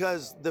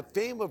because the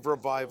fame of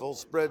revival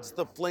spreads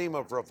the flame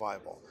of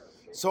revival.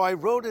 So I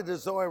wrote it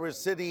as though I was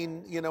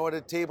sitting, you know, at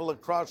a table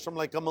across from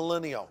like a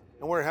millennial,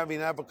 and we're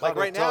having avocado like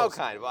right toast.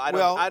 now, kind of.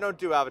 I don't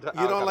do avocado.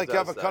 You don't like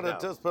toast, avocado no.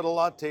 toast, but a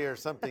latte or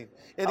something.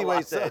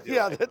 Anyway,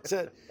 that's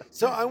it.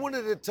 So I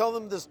wanted to tell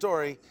them the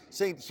story,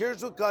 saying,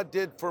 here's what God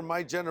did for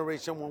my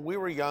generation when we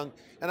were young,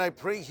 and I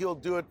pray He'll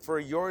do it for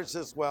yours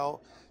as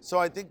well. So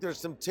I think there's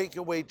some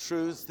takeaway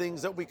truths,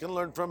 things that we can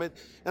learn from it.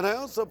 And I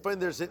also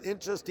find there's an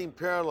interesting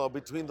parallel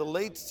between the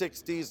late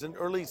 60s and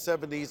early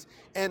 70s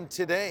and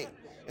today.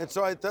 And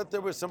so I thought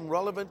there were some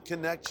relevant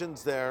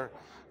connections there,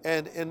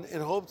 and in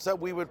hopes that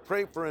we would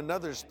pray for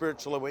another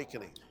spiritual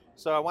awakening.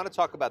 So I want to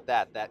talk about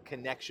that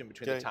connection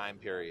between the time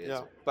periods.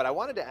 Yeah. But I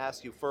wanted to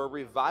ask you, for a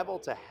revival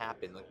to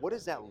happen, like what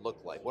does that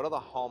look like? What are the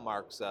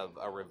hallmarks of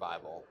a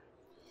revival?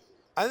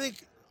 I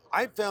think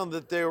I found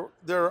that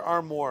there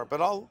are more,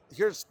 but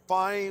here's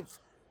 5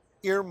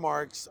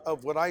 earmarks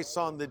of what I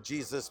saw in the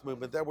Jesus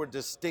movement that were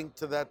distinct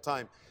to that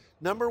time.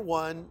 Number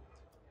 1,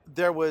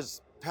 there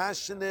was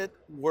passionate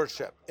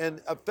worship, and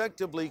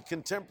effectively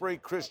contemporary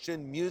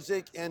Christian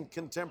music and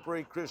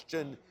contemporary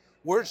Christian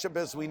worship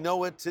as we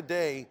know it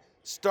today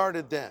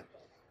started then.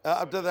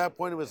 Up to that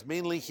point, it was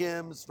mainly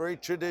hymns, very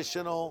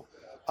traditional.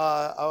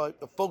 A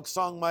folk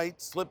song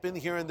might slip in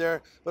here and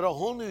there, but a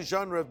whole new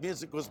genre of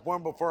music was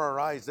born before our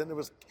eyes, and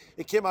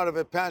it came out of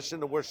a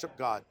passion to worship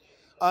God.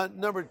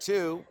 Number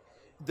 2,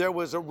 there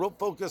was a real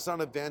focus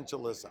on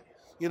evangelism.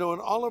 You know,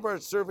 in all of our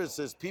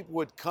services, people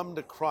would come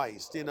to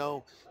Christ, you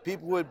know,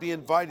 people would be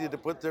invited to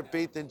put their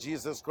faith in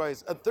Jesus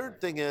Christ. A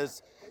third thing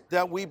is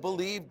that we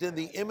believed in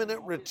the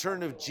imminent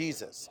return of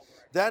Jesus.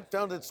 That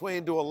found its way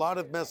into a lot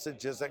of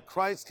messages, that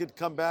Christ could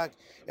come back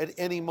at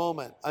any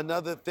moment.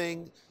 Another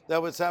thing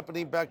that was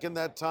happening back in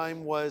that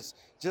time was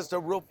just a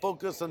real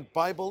focus on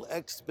Bible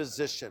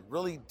exposition,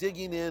 really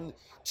digging in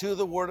to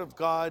the Word of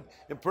God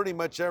in pretty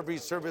much every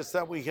service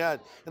that we had.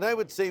 And I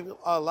would say,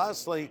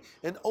 lastly,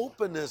 an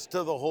openness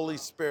to the Holy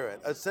Spirit,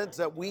 a sense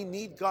that we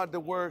need God to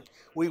work,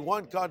 we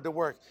want God to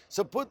work.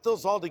 So put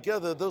those all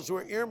together, those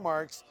were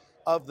earmarks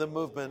of the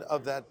movement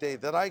of that day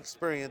that I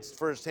experienced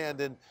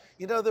firsthand. And,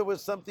 you know, there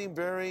was something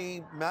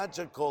very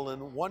magical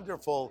and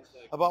wonderful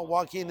about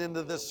walking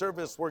into this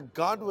service where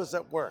God was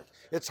at work.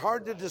 It's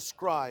hard to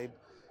describe.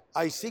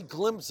 I see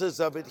glimpses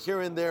of it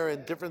here and there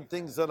in different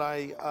things that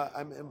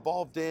I'm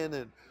involved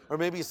in, or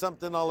maybe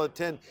something I'll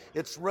attend.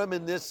 It's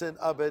reminiscent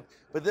of it,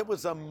 but there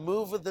was a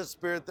move of the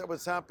Spirit that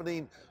was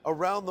happening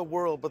around the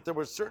world, but there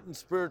were certain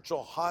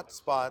spiritual hot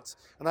spots,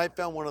 and I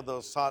found one of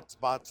those hot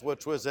spots,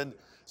 which was in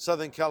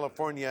Southern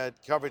California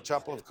at Calvary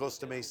Chapel of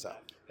Costa Mesa.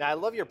 Now, I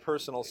love your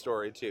personal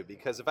story, too,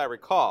 because if I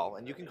recall,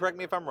 and you can correct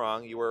me if I'm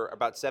wrong, you were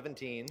about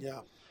 17,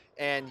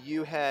 and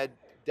you had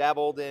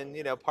dabbled in,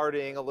 you know,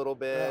 partying a little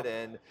bit,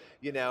 and,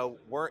 you know,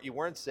 you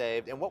weren't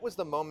saved. And what was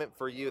the moment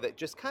for you that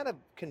just kind of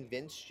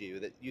convinced you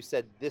that you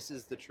said, this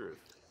is the truth?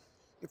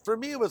 For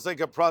me, it was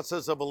like a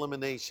process of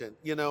elimination.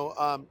 You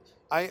know,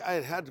 I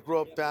had to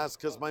grow up fast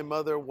because my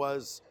mother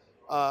was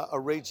a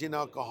raging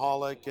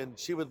alcoholic, and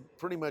she would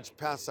pretty much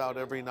pass out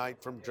every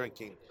night from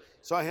drinking.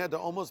 So I had to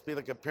almost be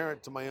like a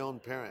parent to my own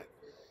parent.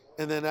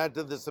 And then add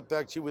to this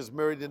effect, she was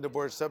married and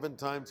divorced 7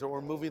 times, so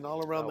we're moving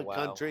all around the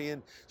country,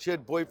 and she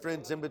had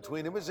boyfriends in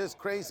between. It was just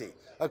crazy,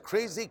 a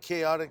crazy,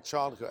 chaotic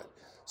childhood.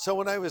 So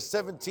when I was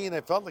 17,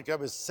 I felt like I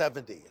was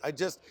 70. I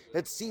just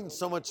had seen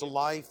so much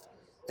life,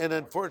 and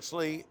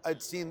unfortunately,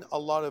 I'd seen a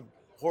lot of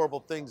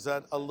horrible things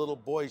that a little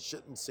boy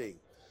shouldn't see.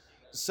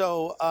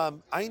 So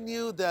I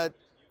knew that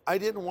I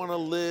didn't want to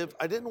live,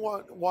 I didn't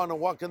want to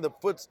walk in the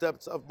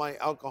footsteps of my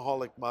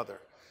alcoholic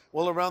mother.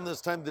 Well, around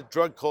this time, the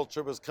drug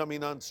culture was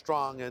coming on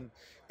strong,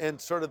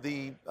 and sort of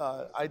the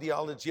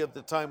ideology of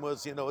the time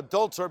was,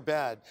 adults are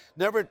bad.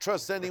 Never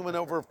trust anyone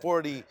over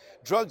 40.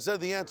 Drugs are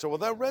the answer. Well,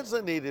 that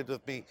resonated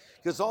with me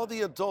because all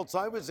the adults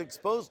I was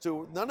exposed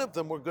to, none of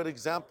them were good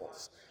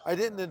examples. I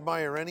didn't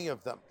admire any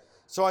of them.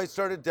 So I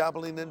started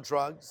dabbling in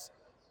drugs,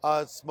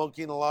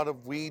 smoking a lot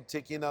of weed,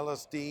 taking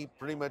LSD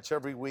pretty much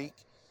every week.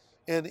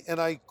 And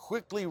I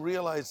quickly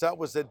realized that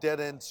was a dead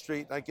end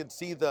street. I could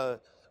see the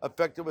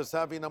effect it was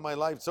having on my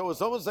life. So it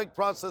was almost like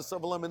process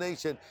of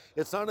elimination.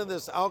 It's not in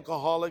this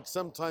alcoholic,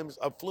 sometimes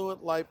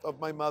affluent life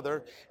of my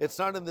mother. It's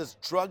not in this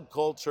drug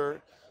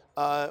culture.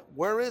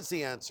 Where is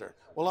the answer?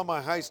 Well, on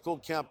my high school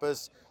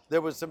campus,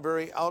 there was some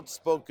very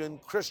outspoken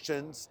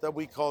Christians that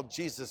we called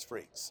Jesus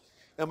freaks.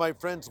 And my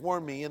friends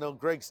warned me,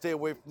 Greg, stay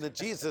away from the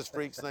Jesus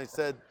freaks. And I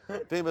said,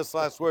 famous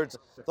last words,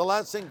 the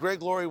last thing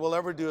Greg Laurie will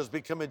ever do is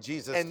become a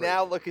Jesus And freak.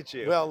 now look at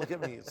you. Well, look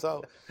at me.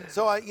 So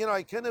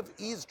I kind of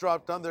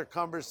eavesdropped on their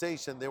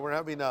conversation. They were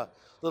having a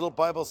little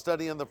Bible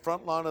study on the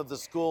front lawn of the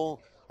school.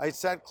 I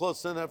sat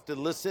close enough to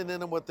listen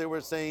in on what they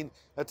were saying.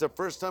 That's the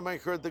first time I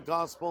heard the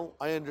gospel.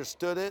 I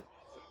understood it.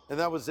 And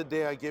that was the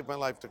day I gave my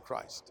life to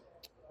Christ.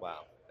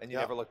 Wow. And you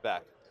never looked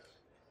back?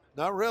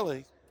 Not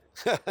really.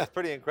 That's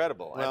pretty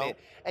incredible. Well, I mean,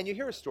 and you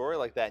hear a story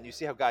like that and you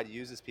see how God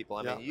uses people.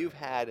 I mean, you've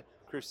had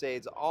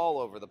crusades all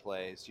over the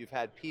place. You've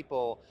had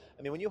people,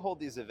 when you hold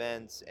these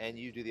events and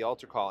you do the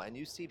altar call and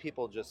you see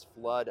people just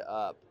flood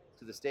up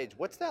to the stage,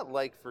 what's that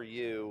like for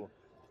you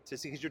to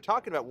see? Because you're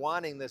talking about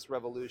wanting this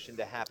revolution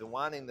to happen,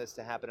 wanting this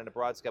to happen on a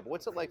broad scale. But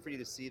what's it like for you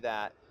to see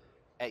that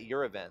at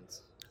your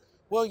events?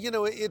 Well,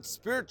 it's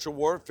spiritual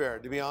warfare,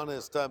 to be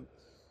honest.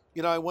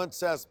 I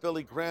once asked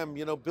Billy Graham,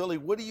 Billy,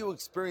 what do you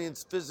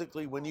experience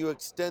physically when you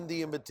extend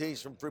the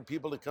invitation for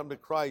people to come to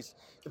Christ?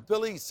 And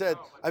Billy said,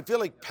 I feel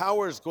like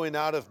power is going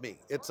out of me.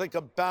 It's like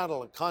a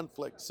battle, a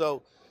conflict.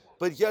 So,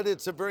 but yet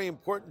it's a very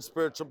important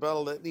spiritual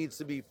battle that needs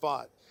to be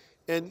fought.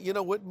 And,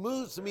 what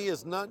moves me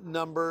is not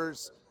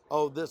numbers.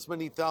 Oh, this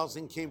many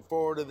thousand came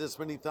forward or this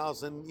many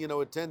thousand,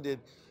 attended.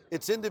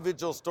 It's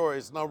individual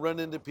stories. And I'll run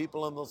into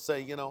people and they'll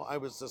say, I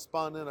was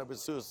despondent, I was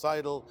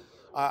suicidal.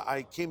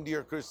 I came to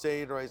your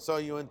crusade, or I saw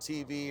you on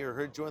TV, or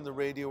heard you on the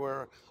radio,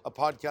 or a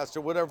podcast,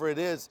 or whatever it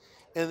is.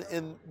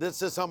 And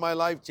this is how my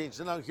life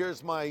changed. And now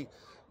here's my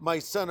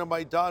son or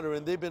my daughter,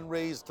 and they've been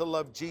raised to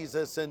love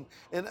Jesus. And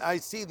I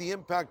see the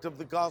impact of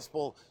the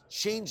gospel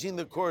changing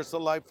the course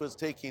of life was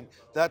taking.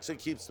 That's what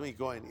keeps me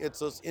going. It's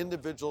those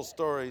individual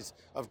stories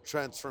of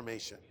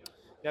transformation.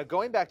 Now,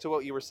 going back to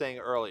what you were saying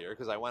earlier,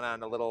 because I went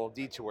on a little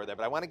detour there,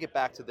 but I want to get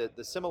back to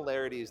the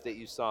similarities that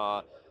you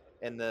saw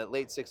in the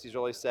late 60s,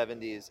 early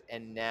 70s,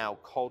 and now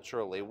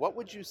culturally. What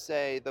would you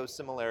say those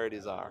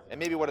similarities are? And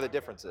maybe what are the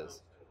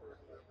differences?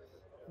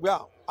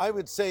 Well, I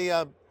would say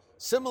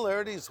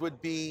similarities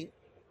would be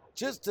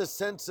just a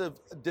sense of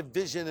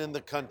division in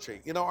the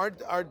country.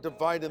 Our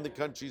divide in the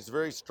country is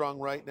very strong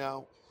right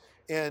now.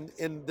 And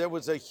there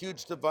was a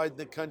huge divide in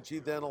the country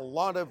then, a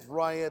lot of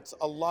riots,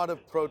 a lot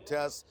of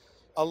protests,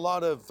 a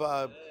lot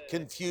of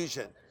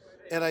confusion.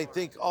 And I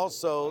think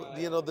also,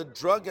 the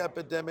drug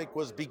epidemic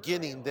was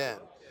beginning then,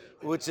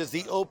 which is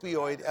the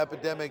opioid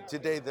epidemic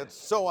today that's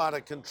so out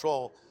of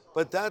control.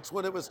 But that's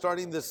when it was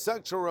starting. The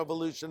sexual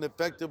revolution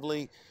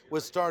effectively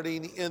was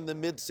starting in the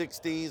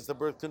mid-60s. The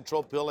birth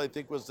control pill, I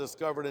think, was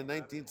discovered in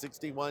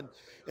 1961.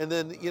 And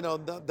then,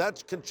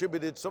 that's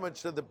contributed so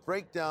much to the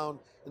breakdown,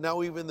 and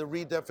now even the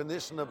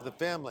redefinition of the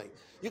family.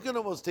 You can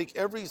almost take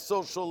every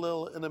social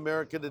ill in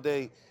America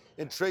today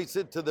and trace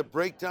it to the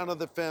breakdown of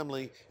the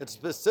family, and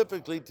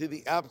specifically to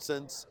the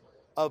absence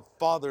of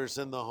fathers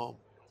in the home.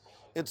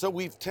 And so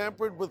we've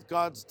tampered with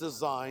God's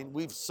design.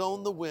 We've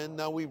sown the wind,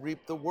 now we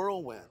reap the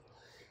whirlwind.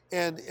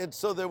 And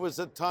so there was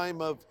a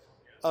time of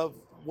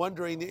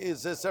wondering,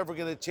 is this ever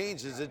going to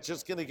change? Is it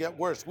just going to get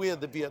worse? We had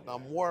the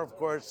Vietnam War, of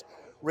course,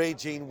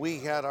 raging. We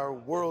had our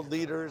world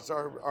leaders,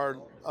 our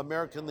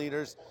American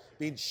leaders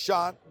being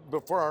shot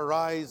before our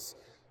eyes,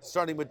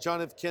 starting with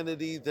John F.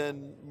 Kennedy,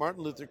 then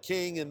Martin Luther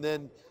King, and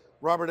then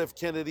Robert F.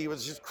 Kennedy. It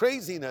was just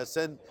craziness.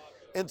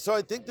 And so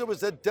I think there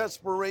was a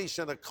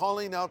desperation, a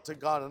calling out to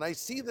God. And I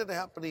see that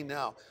happening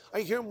now.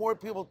 I hear more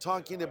people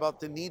talking about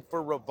the need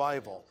for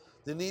revival,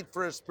 the need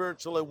for a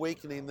spiritual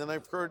awakening than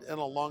I've heard in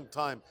a long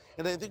time.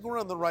 And I think we're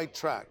on the right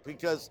track,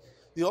 because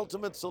the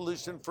ultimate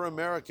solution for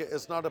America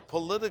is not a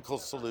political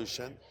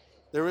solution.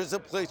 There is a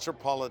place for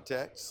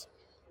politics,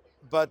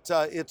 but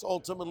it's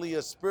ultimately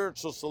a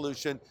spiritual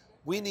solution.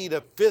 We need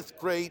a fifth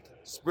great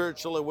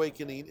spiritual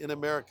awakening in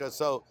America.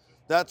 So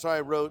that's why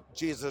I wrote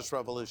Jesus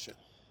Revolution.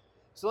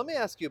 So let me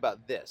ask you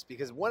about this,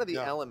 because one of the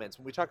elements,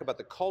 when we talk about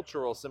the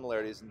cultural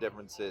similarities and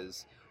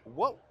differences,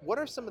 what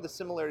are some of the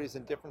similarities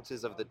and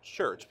differences of the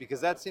church?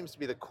 Because that seems to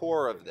be the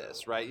core of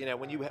this, right?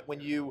 When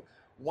you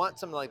want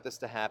something like this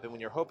to happen, when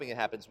you're hoping it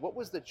happens, what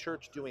was the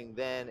church doing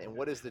then, and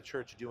what is the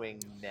church doing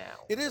now?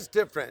 It is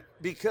different,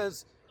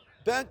 because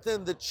back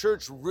then the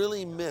church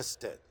really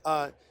missed it.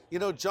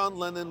 John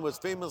Lennon was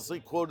famously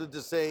quoted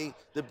to say,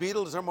 the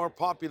Beatles are more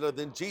popular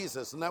than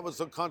Jesus, and that was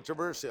so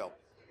controversial.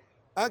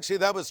 Actually,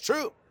 that was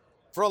true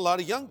for a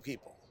lot of young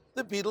people.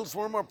 The Beatles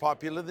were more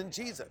popular than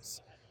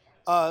Jesus.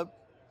 Uh,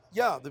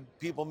 yeah, the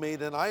people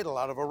made an idol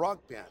out of a rock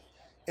band.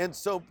 And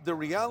so the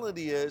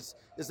reality is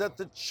that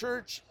the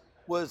church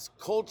was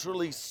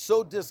culturally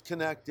so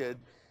disconnected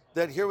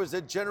that here was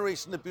a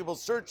generation of people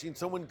searching.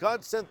 So when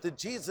God sent the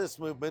Jesus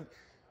movement,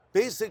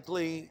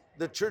 basically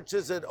the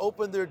churches that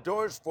opened their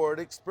doors for it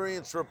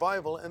experienced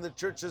revival, and the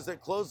churches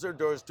that closed their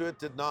doors to it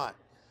did not.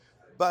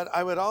 But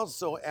I would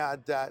also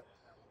add that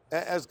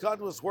as God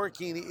was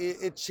working,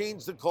 it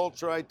changed the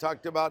culture. I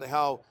talked about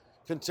how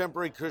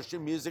contemporary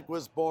Christian music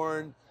was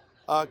born,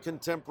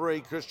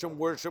 contemporary Christian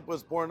worship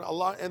was born a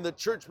lot, and the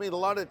church made a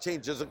lot of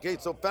changes. Okay,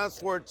 so fast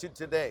forward to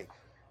today.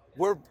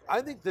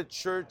 I think the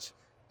church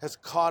has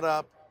caught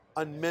up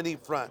on many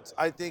fronts.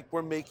 I think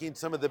we're making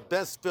some of the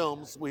best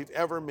films we've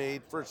ever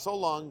made. For so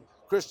long,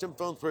 Christian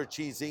films were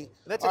cheesy. And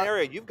that's an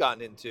area you've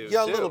gotten into.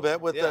 Yeah, too. A little bit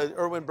with the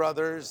Irwin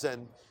brothers,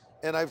 and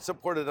I've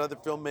supported other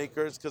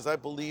filmmakers because I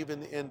believe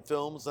in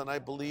films, and I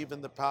believe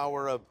in the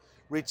power of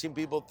reaching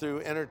people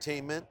through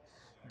entertainment.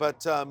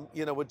 But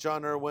with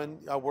John Irwin,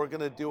 we're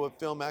going to do a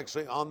film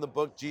actually on the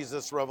book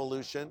Jesus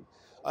Revolution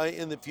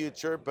in the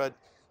future. But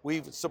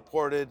we've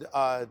supported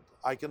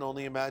I Can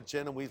Only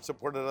Imagine, and we've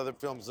supported other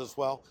films as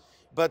well.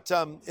 But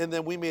and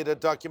then we made a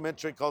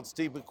documentary called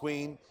Steve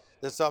McQueen,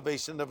 The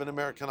Salvation of an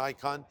American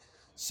Icon.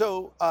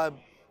 So I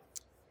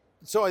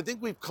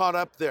think we've caught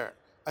up there.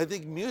 I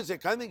think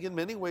in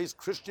many ways,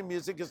 Christian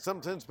music is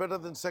sometimes better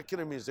than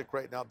secular music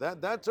right now.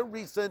 That's a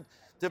recent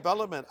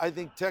development. I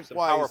think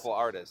tech-wise. Some powerful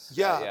artists.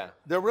 Yeah,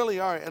 there really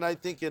are. And I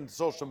think in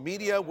social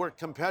media, we're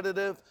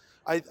competitive.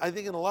 I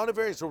think in a lot of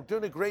areas, we're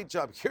doing a great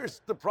job.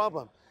 Here's the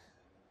problem.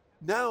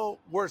 Now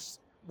we're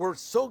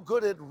so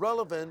good at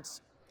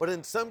relevance, but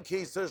in some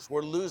cases,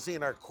 we're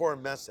losing our core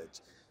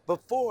message.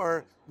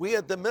 Before, we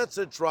had the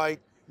message right,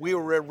 we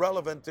were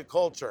irrelevant to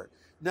culture.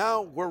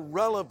 Now we're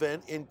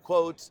relevant in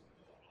quotes,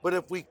 but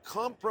if we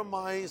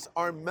compromise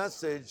our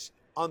message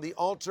on the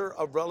altar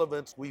of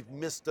relevance, we've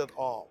missed it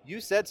all. You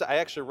said, so I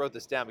actually wrote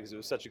this down because it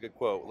was such a good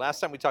quote. Last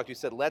time we talked, you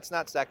said, let's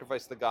not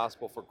sacrifice the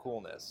gospel for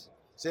coolness.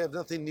 So I have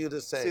nothing new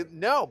to say. See,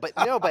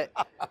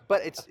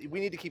 but we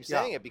need to keep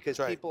saying it because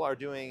people are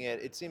doing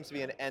it. It seems to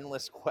be an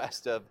endless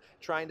quest of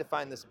trying to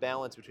find this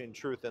balance between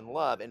truth and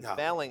love and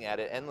failing at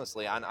it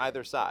endlessly on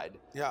either side.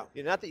 Yeah.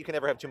 Not that you can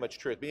ever have too much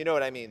truth, but you know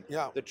what I mean?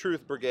 Yeah. The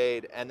truth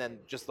brigade and then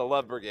just the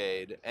love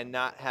brigade and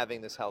not having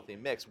this healthy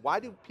mix. Why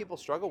do people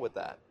struggle with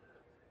that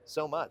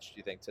so much, do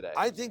you think, today?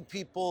 I think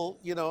people,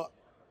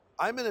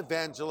 I'm an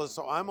evangelist,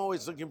 so I'm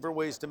always looking for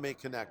ways to make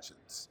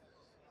connections.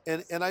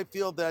 And I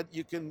feel that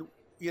you can,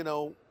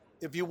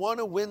 if you want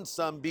to win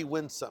some, be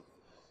winsome.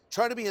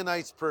 Try to be a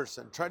nice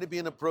person. Try to be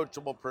an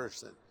approachable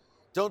person.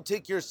 Don't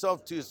take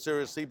yourself too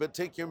seriously, but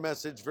take your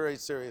message very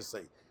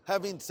seriously.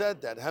 Having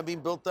said that, having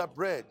built that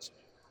bridge,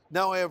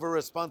 now I have a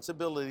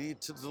responsibility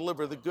to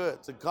deliver the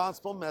goods. The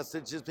gospel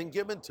message has been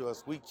given to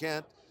us. We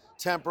can't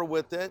tamper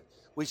with it.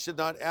 We should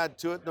not add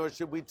to it, nor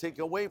should we take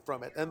away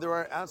from it. And there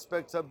are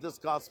aspects of this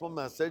gospel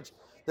message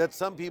that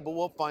some people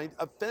will find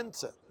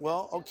offensive.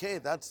 Well, okay,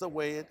 that's the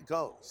way it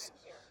goes.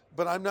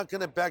 But I'm not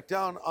going to back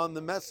down on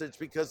the message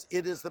because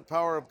it is the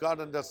power of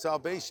God unto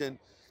salvation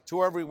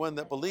to everyone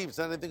that believes.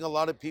 And I think a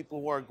lot of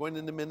people who are going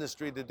into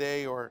ministry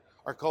today or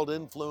are called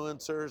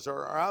influencers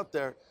or are out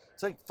there,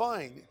 it's like,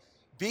 fine,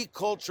 be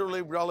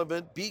culturally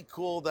relevant, be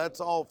cool,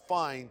 that's all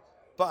fine.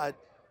 But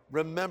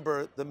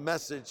remember, the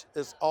message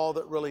is all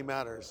that really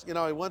matters.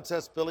 I once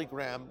asked Billy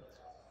Graham,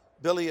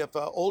 Billy, if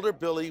older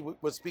Billy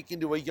was speaking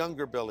to a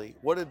younger Billy,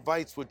 what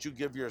advice would you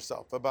give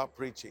yourself about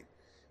preaching?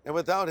 And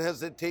without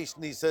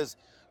hesitation, he says,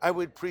 I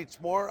would preach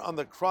more on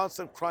the cross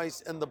of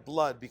Christ and the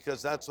blood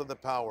because that's where the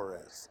power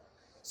is.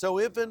 So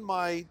if in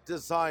my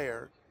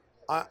desire,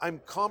 I'm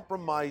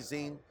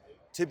compromising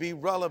to be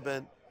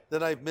relevant,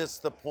 then I've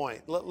missed the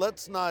point.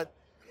 Let's not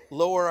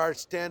lower our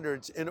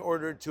standards in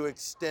order to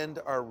extend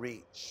our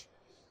reach.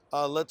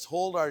 Let's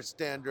hold our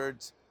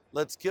standards.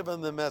 Let's give them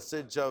the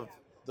message of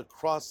the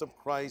cross of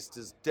Christ,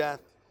 his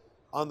death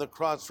on the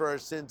cross for our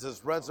sins,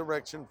 his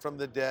resurrection from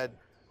the dead,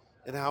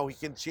 and how he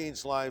can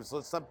change lives.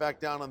 Let's not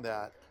back down on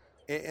that.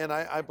 And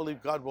I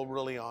believe God will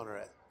really honor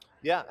it.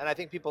 Yeah, and I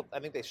think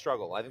they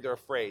struggle. I think they're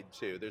afraid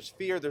too. There's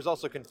fear, there's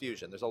also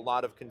confusion. There's a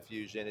lot of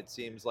confusion. It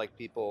seems like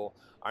people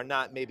are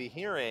not maybe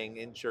hearing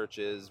in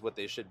churches what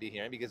they should be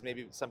hearing because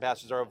maybe some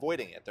pastors are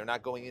avoiding it. They're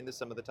not going into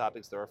some of the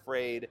topics, they're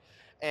afraid,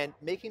 and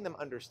making them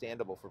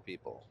understandable for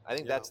people. I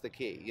think that's the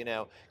key,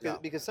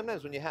 because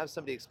sometimes when you have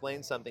somebody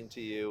explain something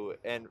to you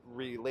and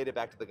relate it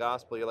back to the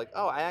gospel, you're like,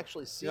 oh, I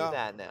actually see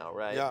that now,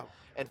 right? Yeah.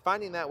 And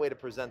finding that way to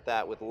present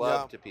that with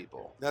love to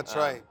people. That's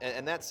right.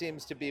 And that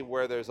seems to be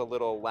where there's a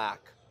little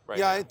lack. Right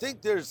now. I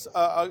think there's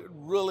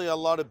really a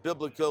lot of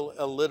biblical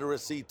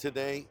illiteracy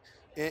today.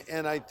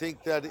 And I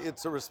think that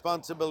it's a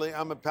responsibility.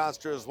 I'm a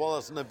pastor as well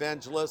as an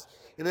evangelist,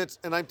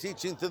 and I'm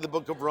teaching through the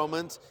book of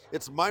Romans.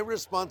 It's my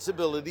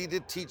responsibility to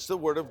teach the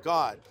word of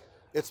God.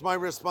 It's my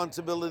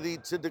responsibility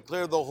to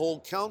declare the whole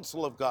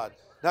counsel of God,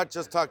 not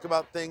just talk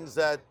about things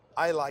that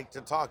I like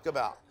to talk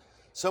about.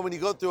 So when you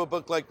go through a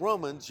book like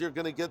Romans, you're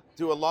going to get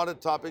through a lot of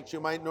topics you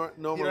might normally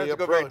approach. You don't have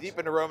to go very deep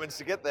into Romans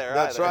to get there.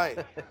 That's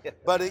either. right.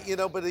 But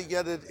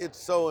it's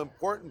so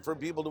important for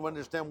people to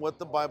understand what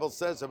the Bible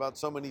says about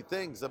so many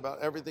things, about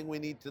everything we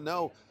need to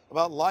know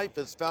about life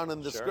is found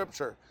in the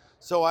Scripture.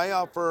 So I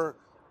offer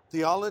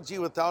theology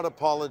without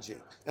apology.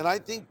 And I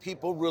think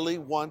people really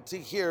want to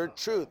hear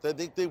truth. I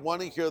think they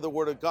want to hear the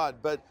Word of God.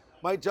 But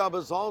my job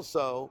is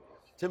also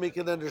to make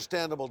it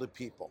understandable to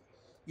people.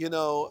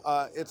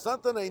 It's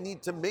not that I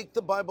need to make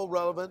the Bible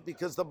relevant,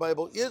 because the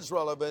Bible is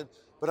relevant,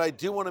 but I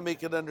do want to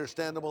make it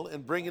understandable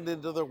and bring it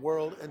into their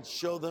world and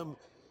show them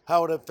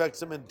how it affects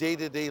them in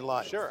day-to-day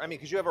life. Sure. I mean,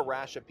 because you have a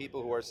rash of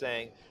people who are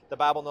saying the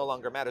Bible no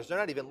longer matters. They're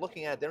not even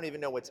looking at it. They don't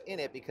even know what's in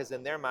it, because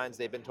in their minds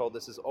they've been told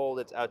this is old,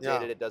 it's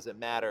outdated, it doesn't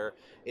matter,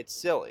 it's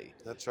silly.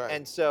 That's right.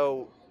 And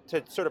so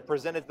to sort of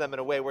present it to them in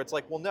a way where it's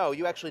like, well, no,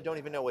 you actually don't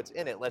even know what's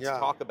in it. Let's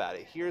talk about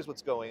it. Here's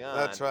what's going on.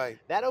 That's right.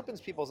 That opens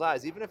people's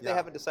eyes, even if they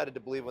haven't decided to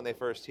believe when they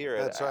first hear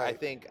it. That's right.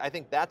 I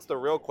think that's the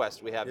real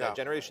quest we have now.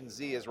 Generation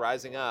Z is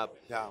rising up,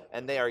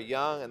 and they are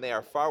young, and they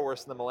are far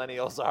worse than the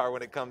millennials are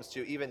when it comes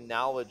to even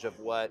knowledge of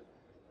what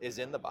is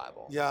in the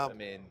Bible. Yeah. I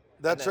mean,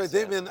 that's right.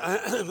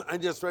 I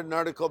just read an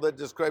article that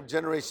described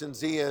Generation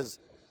Z as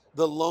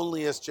the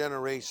loneliest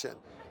generation.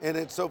 And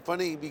it's so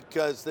funny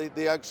because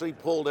they actually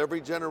pulled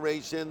every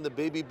generation, the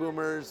baby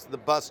boomers, the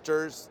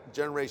busters,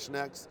 Generation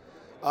X,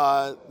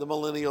 the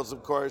millennials,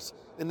 of course,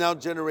 and now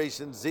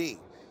Generation Z.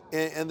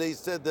 And they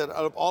said that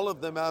out of all of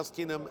them,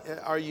 asking them,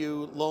 are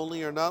you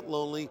lonely or not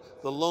lonely,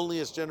 the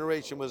loneliest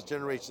generation was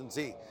Generation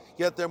Z.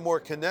 Yet they're more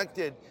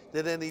connected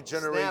than any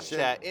generation.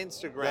 Snapchat,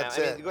 Instagram, I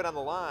mean, you go down the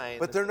line.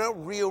 But they're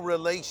not real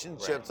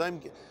relationships.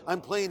 Right.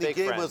 I'm playing Fake a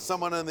game friends. with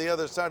someone on the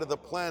other side of the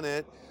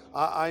planet.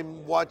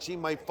 I'm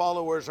watching my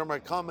followers or my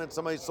comments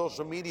on my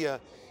social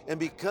media, and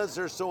because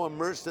they're so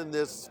immersed in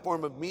this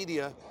form of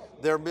media,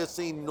 they're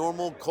missing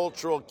normal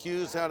cultural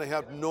cues, how to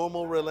have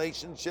normal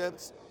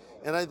relationships.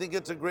 And I think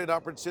it's a great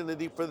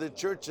opportunity for the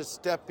church to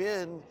step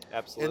in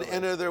and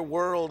enter their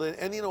world.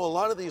 And a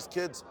lot of these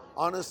kids,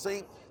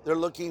 honestly, they're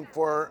looking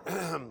for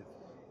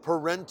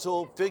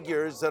parental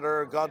figures that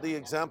are a godly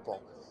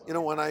example.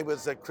 When I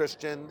was a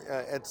Christian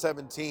at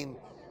 17,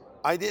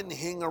 I didn't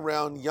hang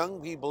around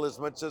young people as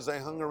much as I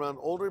hung around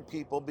older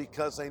people,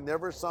 because I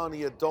never saw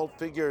any adult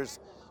figures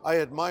I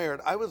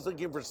admired. I was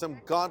looking for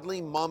some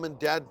godly mom and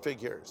dad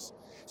figures.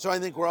 So I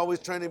think we're always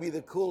trying to be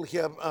the cool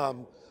hip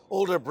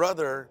older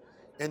brother,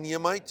 and you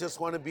might just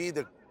want to be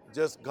the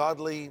just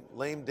godly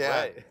lame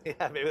dad. Right.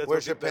 Yeah, maybe that's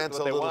wears your what pants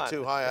a little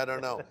too high. I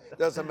don't know.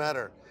 Doesn't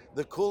matter.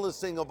 The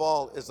coolest thing of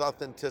all is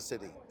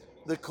authenticity.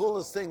 The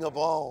coolest thing of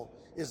all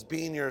is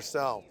being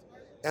yourself.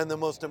 And the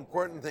most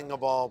important thing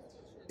of all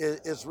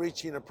is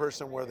reaching a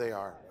person where they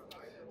are.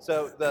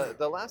 So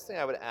the last thing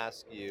I would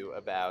ask you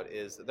about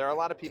is, there are a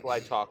lot of people I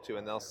talk to,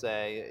 and they'll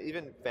say,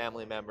 even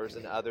family members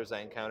and others I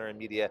encounter in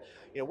media,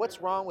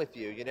 what's wrong with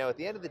you? At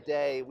the end of the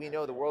day, we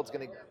know the world's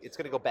going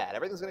to go bad.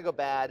 Everything's going to go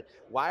bad.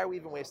 Why are we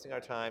even wasting our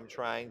time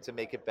trying to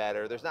make it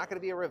better? There's not going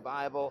to be a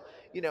revival.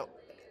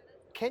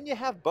 Can you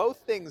have both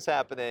things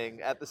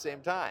happening at the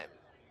same time?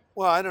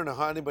 Well, I don't know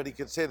how anybody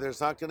could say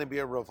there's not going to be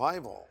a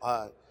revival.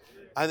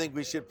 I think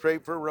we should pray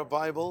for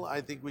revival.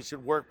 I think we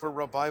should work for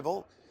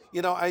revival.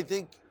 I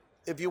think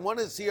if you want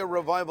to see a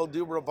revival,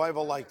 do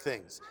revival-like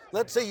things.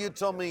 Let's say you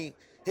told me,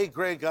 hey,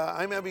 Greg,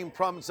 I'm having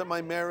problems in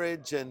my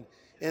marriage and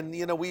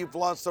we've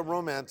lost the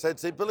romance.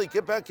 I'd say, Billy,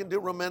 get back and do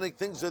romantic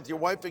things with your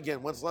wife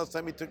again. When's the last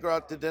time you took her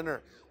out to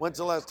dinner? When's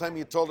the last time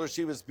you told her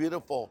she was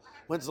beautiful?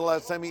 When's the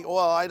last time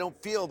I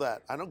don't feel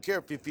that. I don't care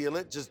if you feel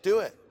it, just do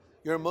it.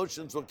 Your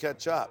emotions will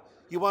catch up.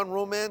 You want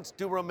romance?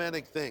 Do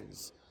romantic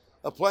things.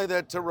 Apply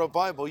that to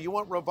revival. You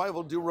want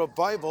revival? Do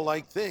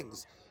revival-like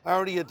things. I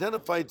already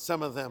identified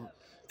some of them.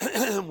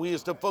 We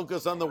used to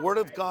focus on the Word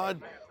of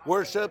God,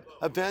 worship,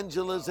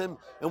 evangelism,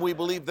 and we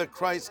believe that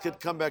Christ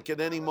could come back at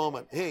any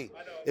moment. Hey,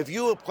 if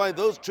you apply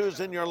those truths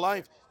in your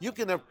life, you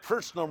can have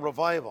personal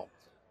revival.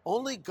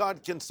 Only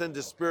God can send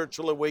a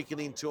spiritual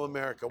awakening to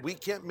America. We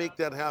can't make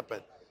that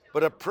happen.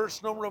 But a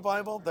personal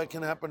revival, that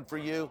can happen for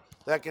you,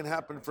 that can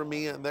happen for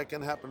me, and that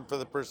can happen for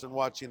the person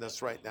watching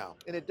us right now.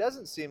 And it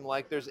doesn't seem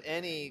like there's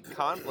any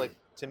conflict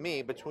to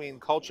me between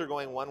culture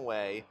going one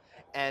way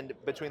and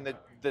between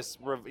this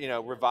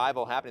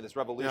revival happening, this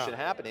revolution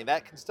happening.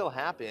 That can still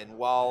happen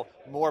while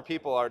more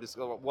people are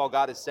while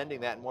God is sending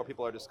that and more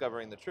people are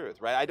discovering the truth,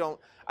 right? I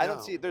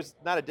don't see, there's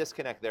not a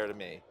disconnect there to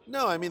me.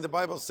 No, I mean, the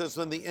Bible says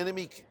when the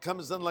enemy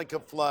comes in like a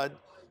flood,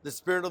 the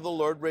Spirit of the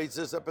Lord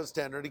raises up a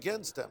standard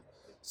against him.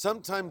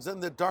 Sometimes in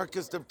the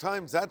darkest of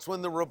times, that's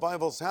when the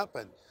revivals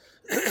happen.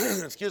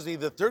 Excuse me,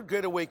 the Third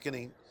Great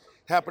Awakening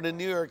happened in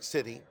New York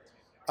City.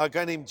 A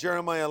guy named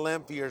Jeremiah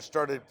Lamphere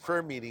started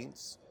prayer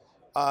meetings.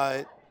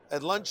 At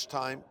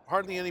lunchtime,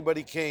 hardly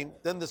anybody came.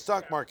 Then the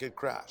stock market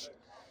crashed.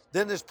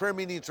 Then his prayer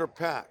meetings were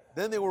packed.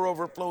 Then they were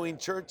overflowing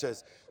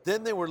churches.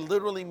 Then they were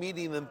literally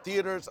meeting in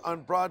theaters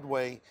on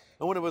Broadway.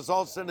 And when it was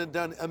all said and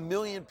done, 1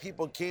 million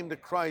people came to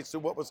Christ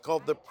through what was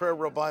called the prayer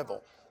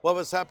revival. What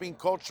was happening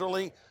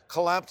culturally?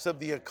 Collapse of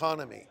the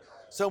economy.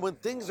 So when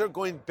things are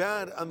going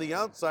bad on the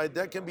outside,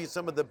 that can be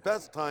some of the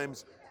best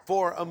times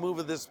for a move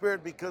of the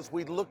Spirit because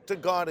we look to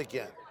God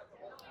again.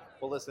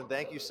 Well, listen,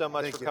 thank you so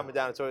much Thank for you. coming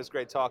down. It's always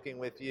great talking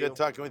with you. Good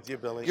talking with you,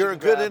 Billy. You're a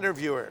good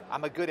interviewer.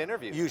 I'm a good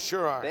interviewer. You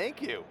sure are.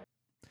 Thank you.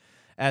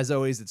 As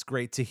always, it's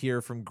great to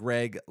hear from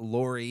Greg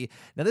Laurie.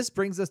 Now, this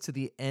brings us to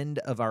the end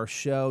of our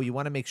show. You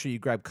want to make sure you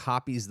grab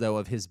copies, though,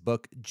 of his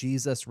book,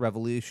 Jesus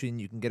Revolution.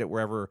 You can get it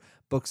wherever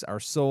books are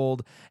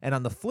sold. And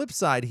on the flip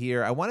side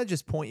here, I want to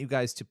just point you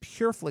guys to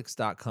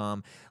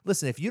pureflix.com.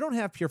 Listen, if you don't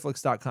have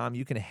pureflix.com,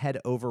 you can head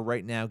over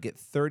right now, get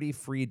 30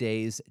 free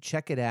days,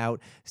 check it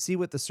out, see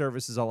what the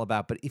service is all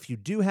about. But if you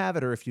do have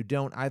it or if you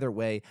don't, either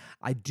way,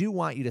 I do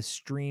want you to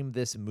stream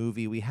this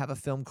movie. We have a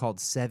film called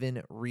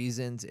 7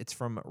 Reasons. It's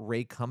from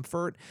Ray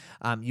Comfort.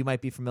 You might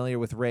be familiar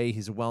with Ray.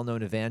 He's a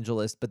well-known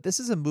evangelist, but this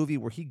is a movie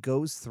where he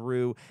goes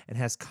through and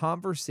has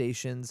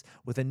conversations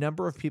with a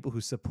number of people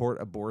who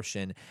support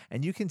abortion.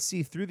 And you can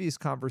see through these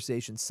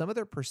conversations, some of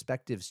their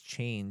perspectives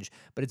change,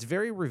 but it's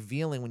very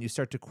revealing when you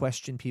start to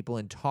question people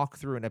and talk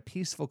through in a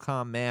peaceful,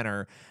 calm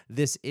manner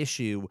this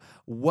issue,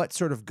 what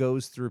sort of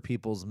goes through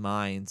people's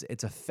minds.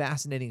 It's a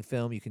fascinating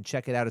film. You can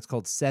check it out. It's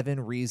called 7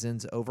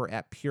 Reasons over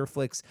at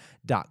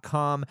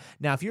pureflix.com.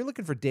 Now, if you're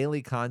looking for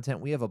daily content,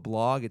 we have a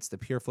blog. It's the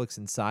PureFlix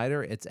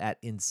Insider. It's at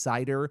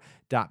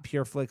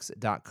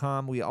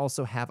insider.pureflix.com. We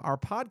also have our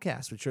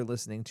podcast, which you're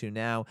listening to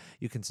now.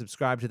 You can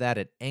subscribe to that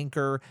at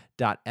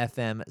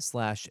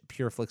anchor.fm/PureFlix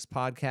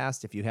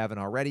podcast. If you haven't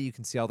already, you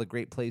can see all the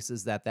great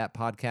places that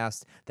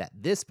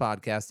this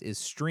podcast is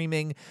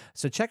streaming.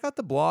 So check out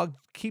the blog,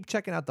 keep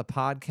checking out the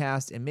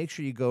podcast, and make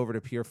sure you go over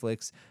to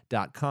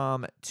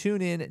pureflix.com.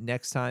 Tune in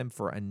next time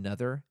for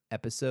another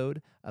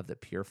episode of the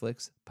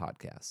PureFlix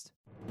podcast.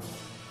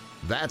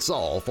 That's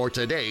all for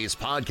today's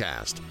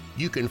podcast.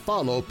 You can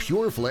follow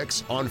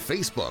PureFlix on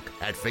Facebook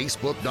at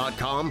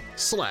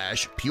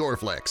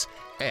facebook.com/PureFlix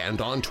and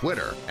on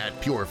Twitter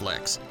at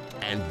PureFlix.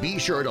 And be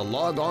sure to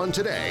log on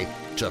today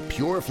to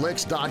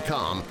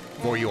pureflix.com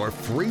for your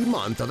free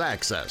month of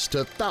access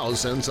to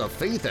thousands of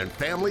faith and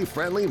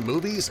family-friendly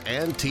movies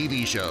and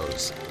TV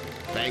shows.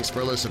 Thanks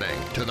for listening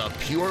to the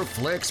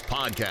PureFlix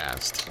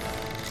Podcast.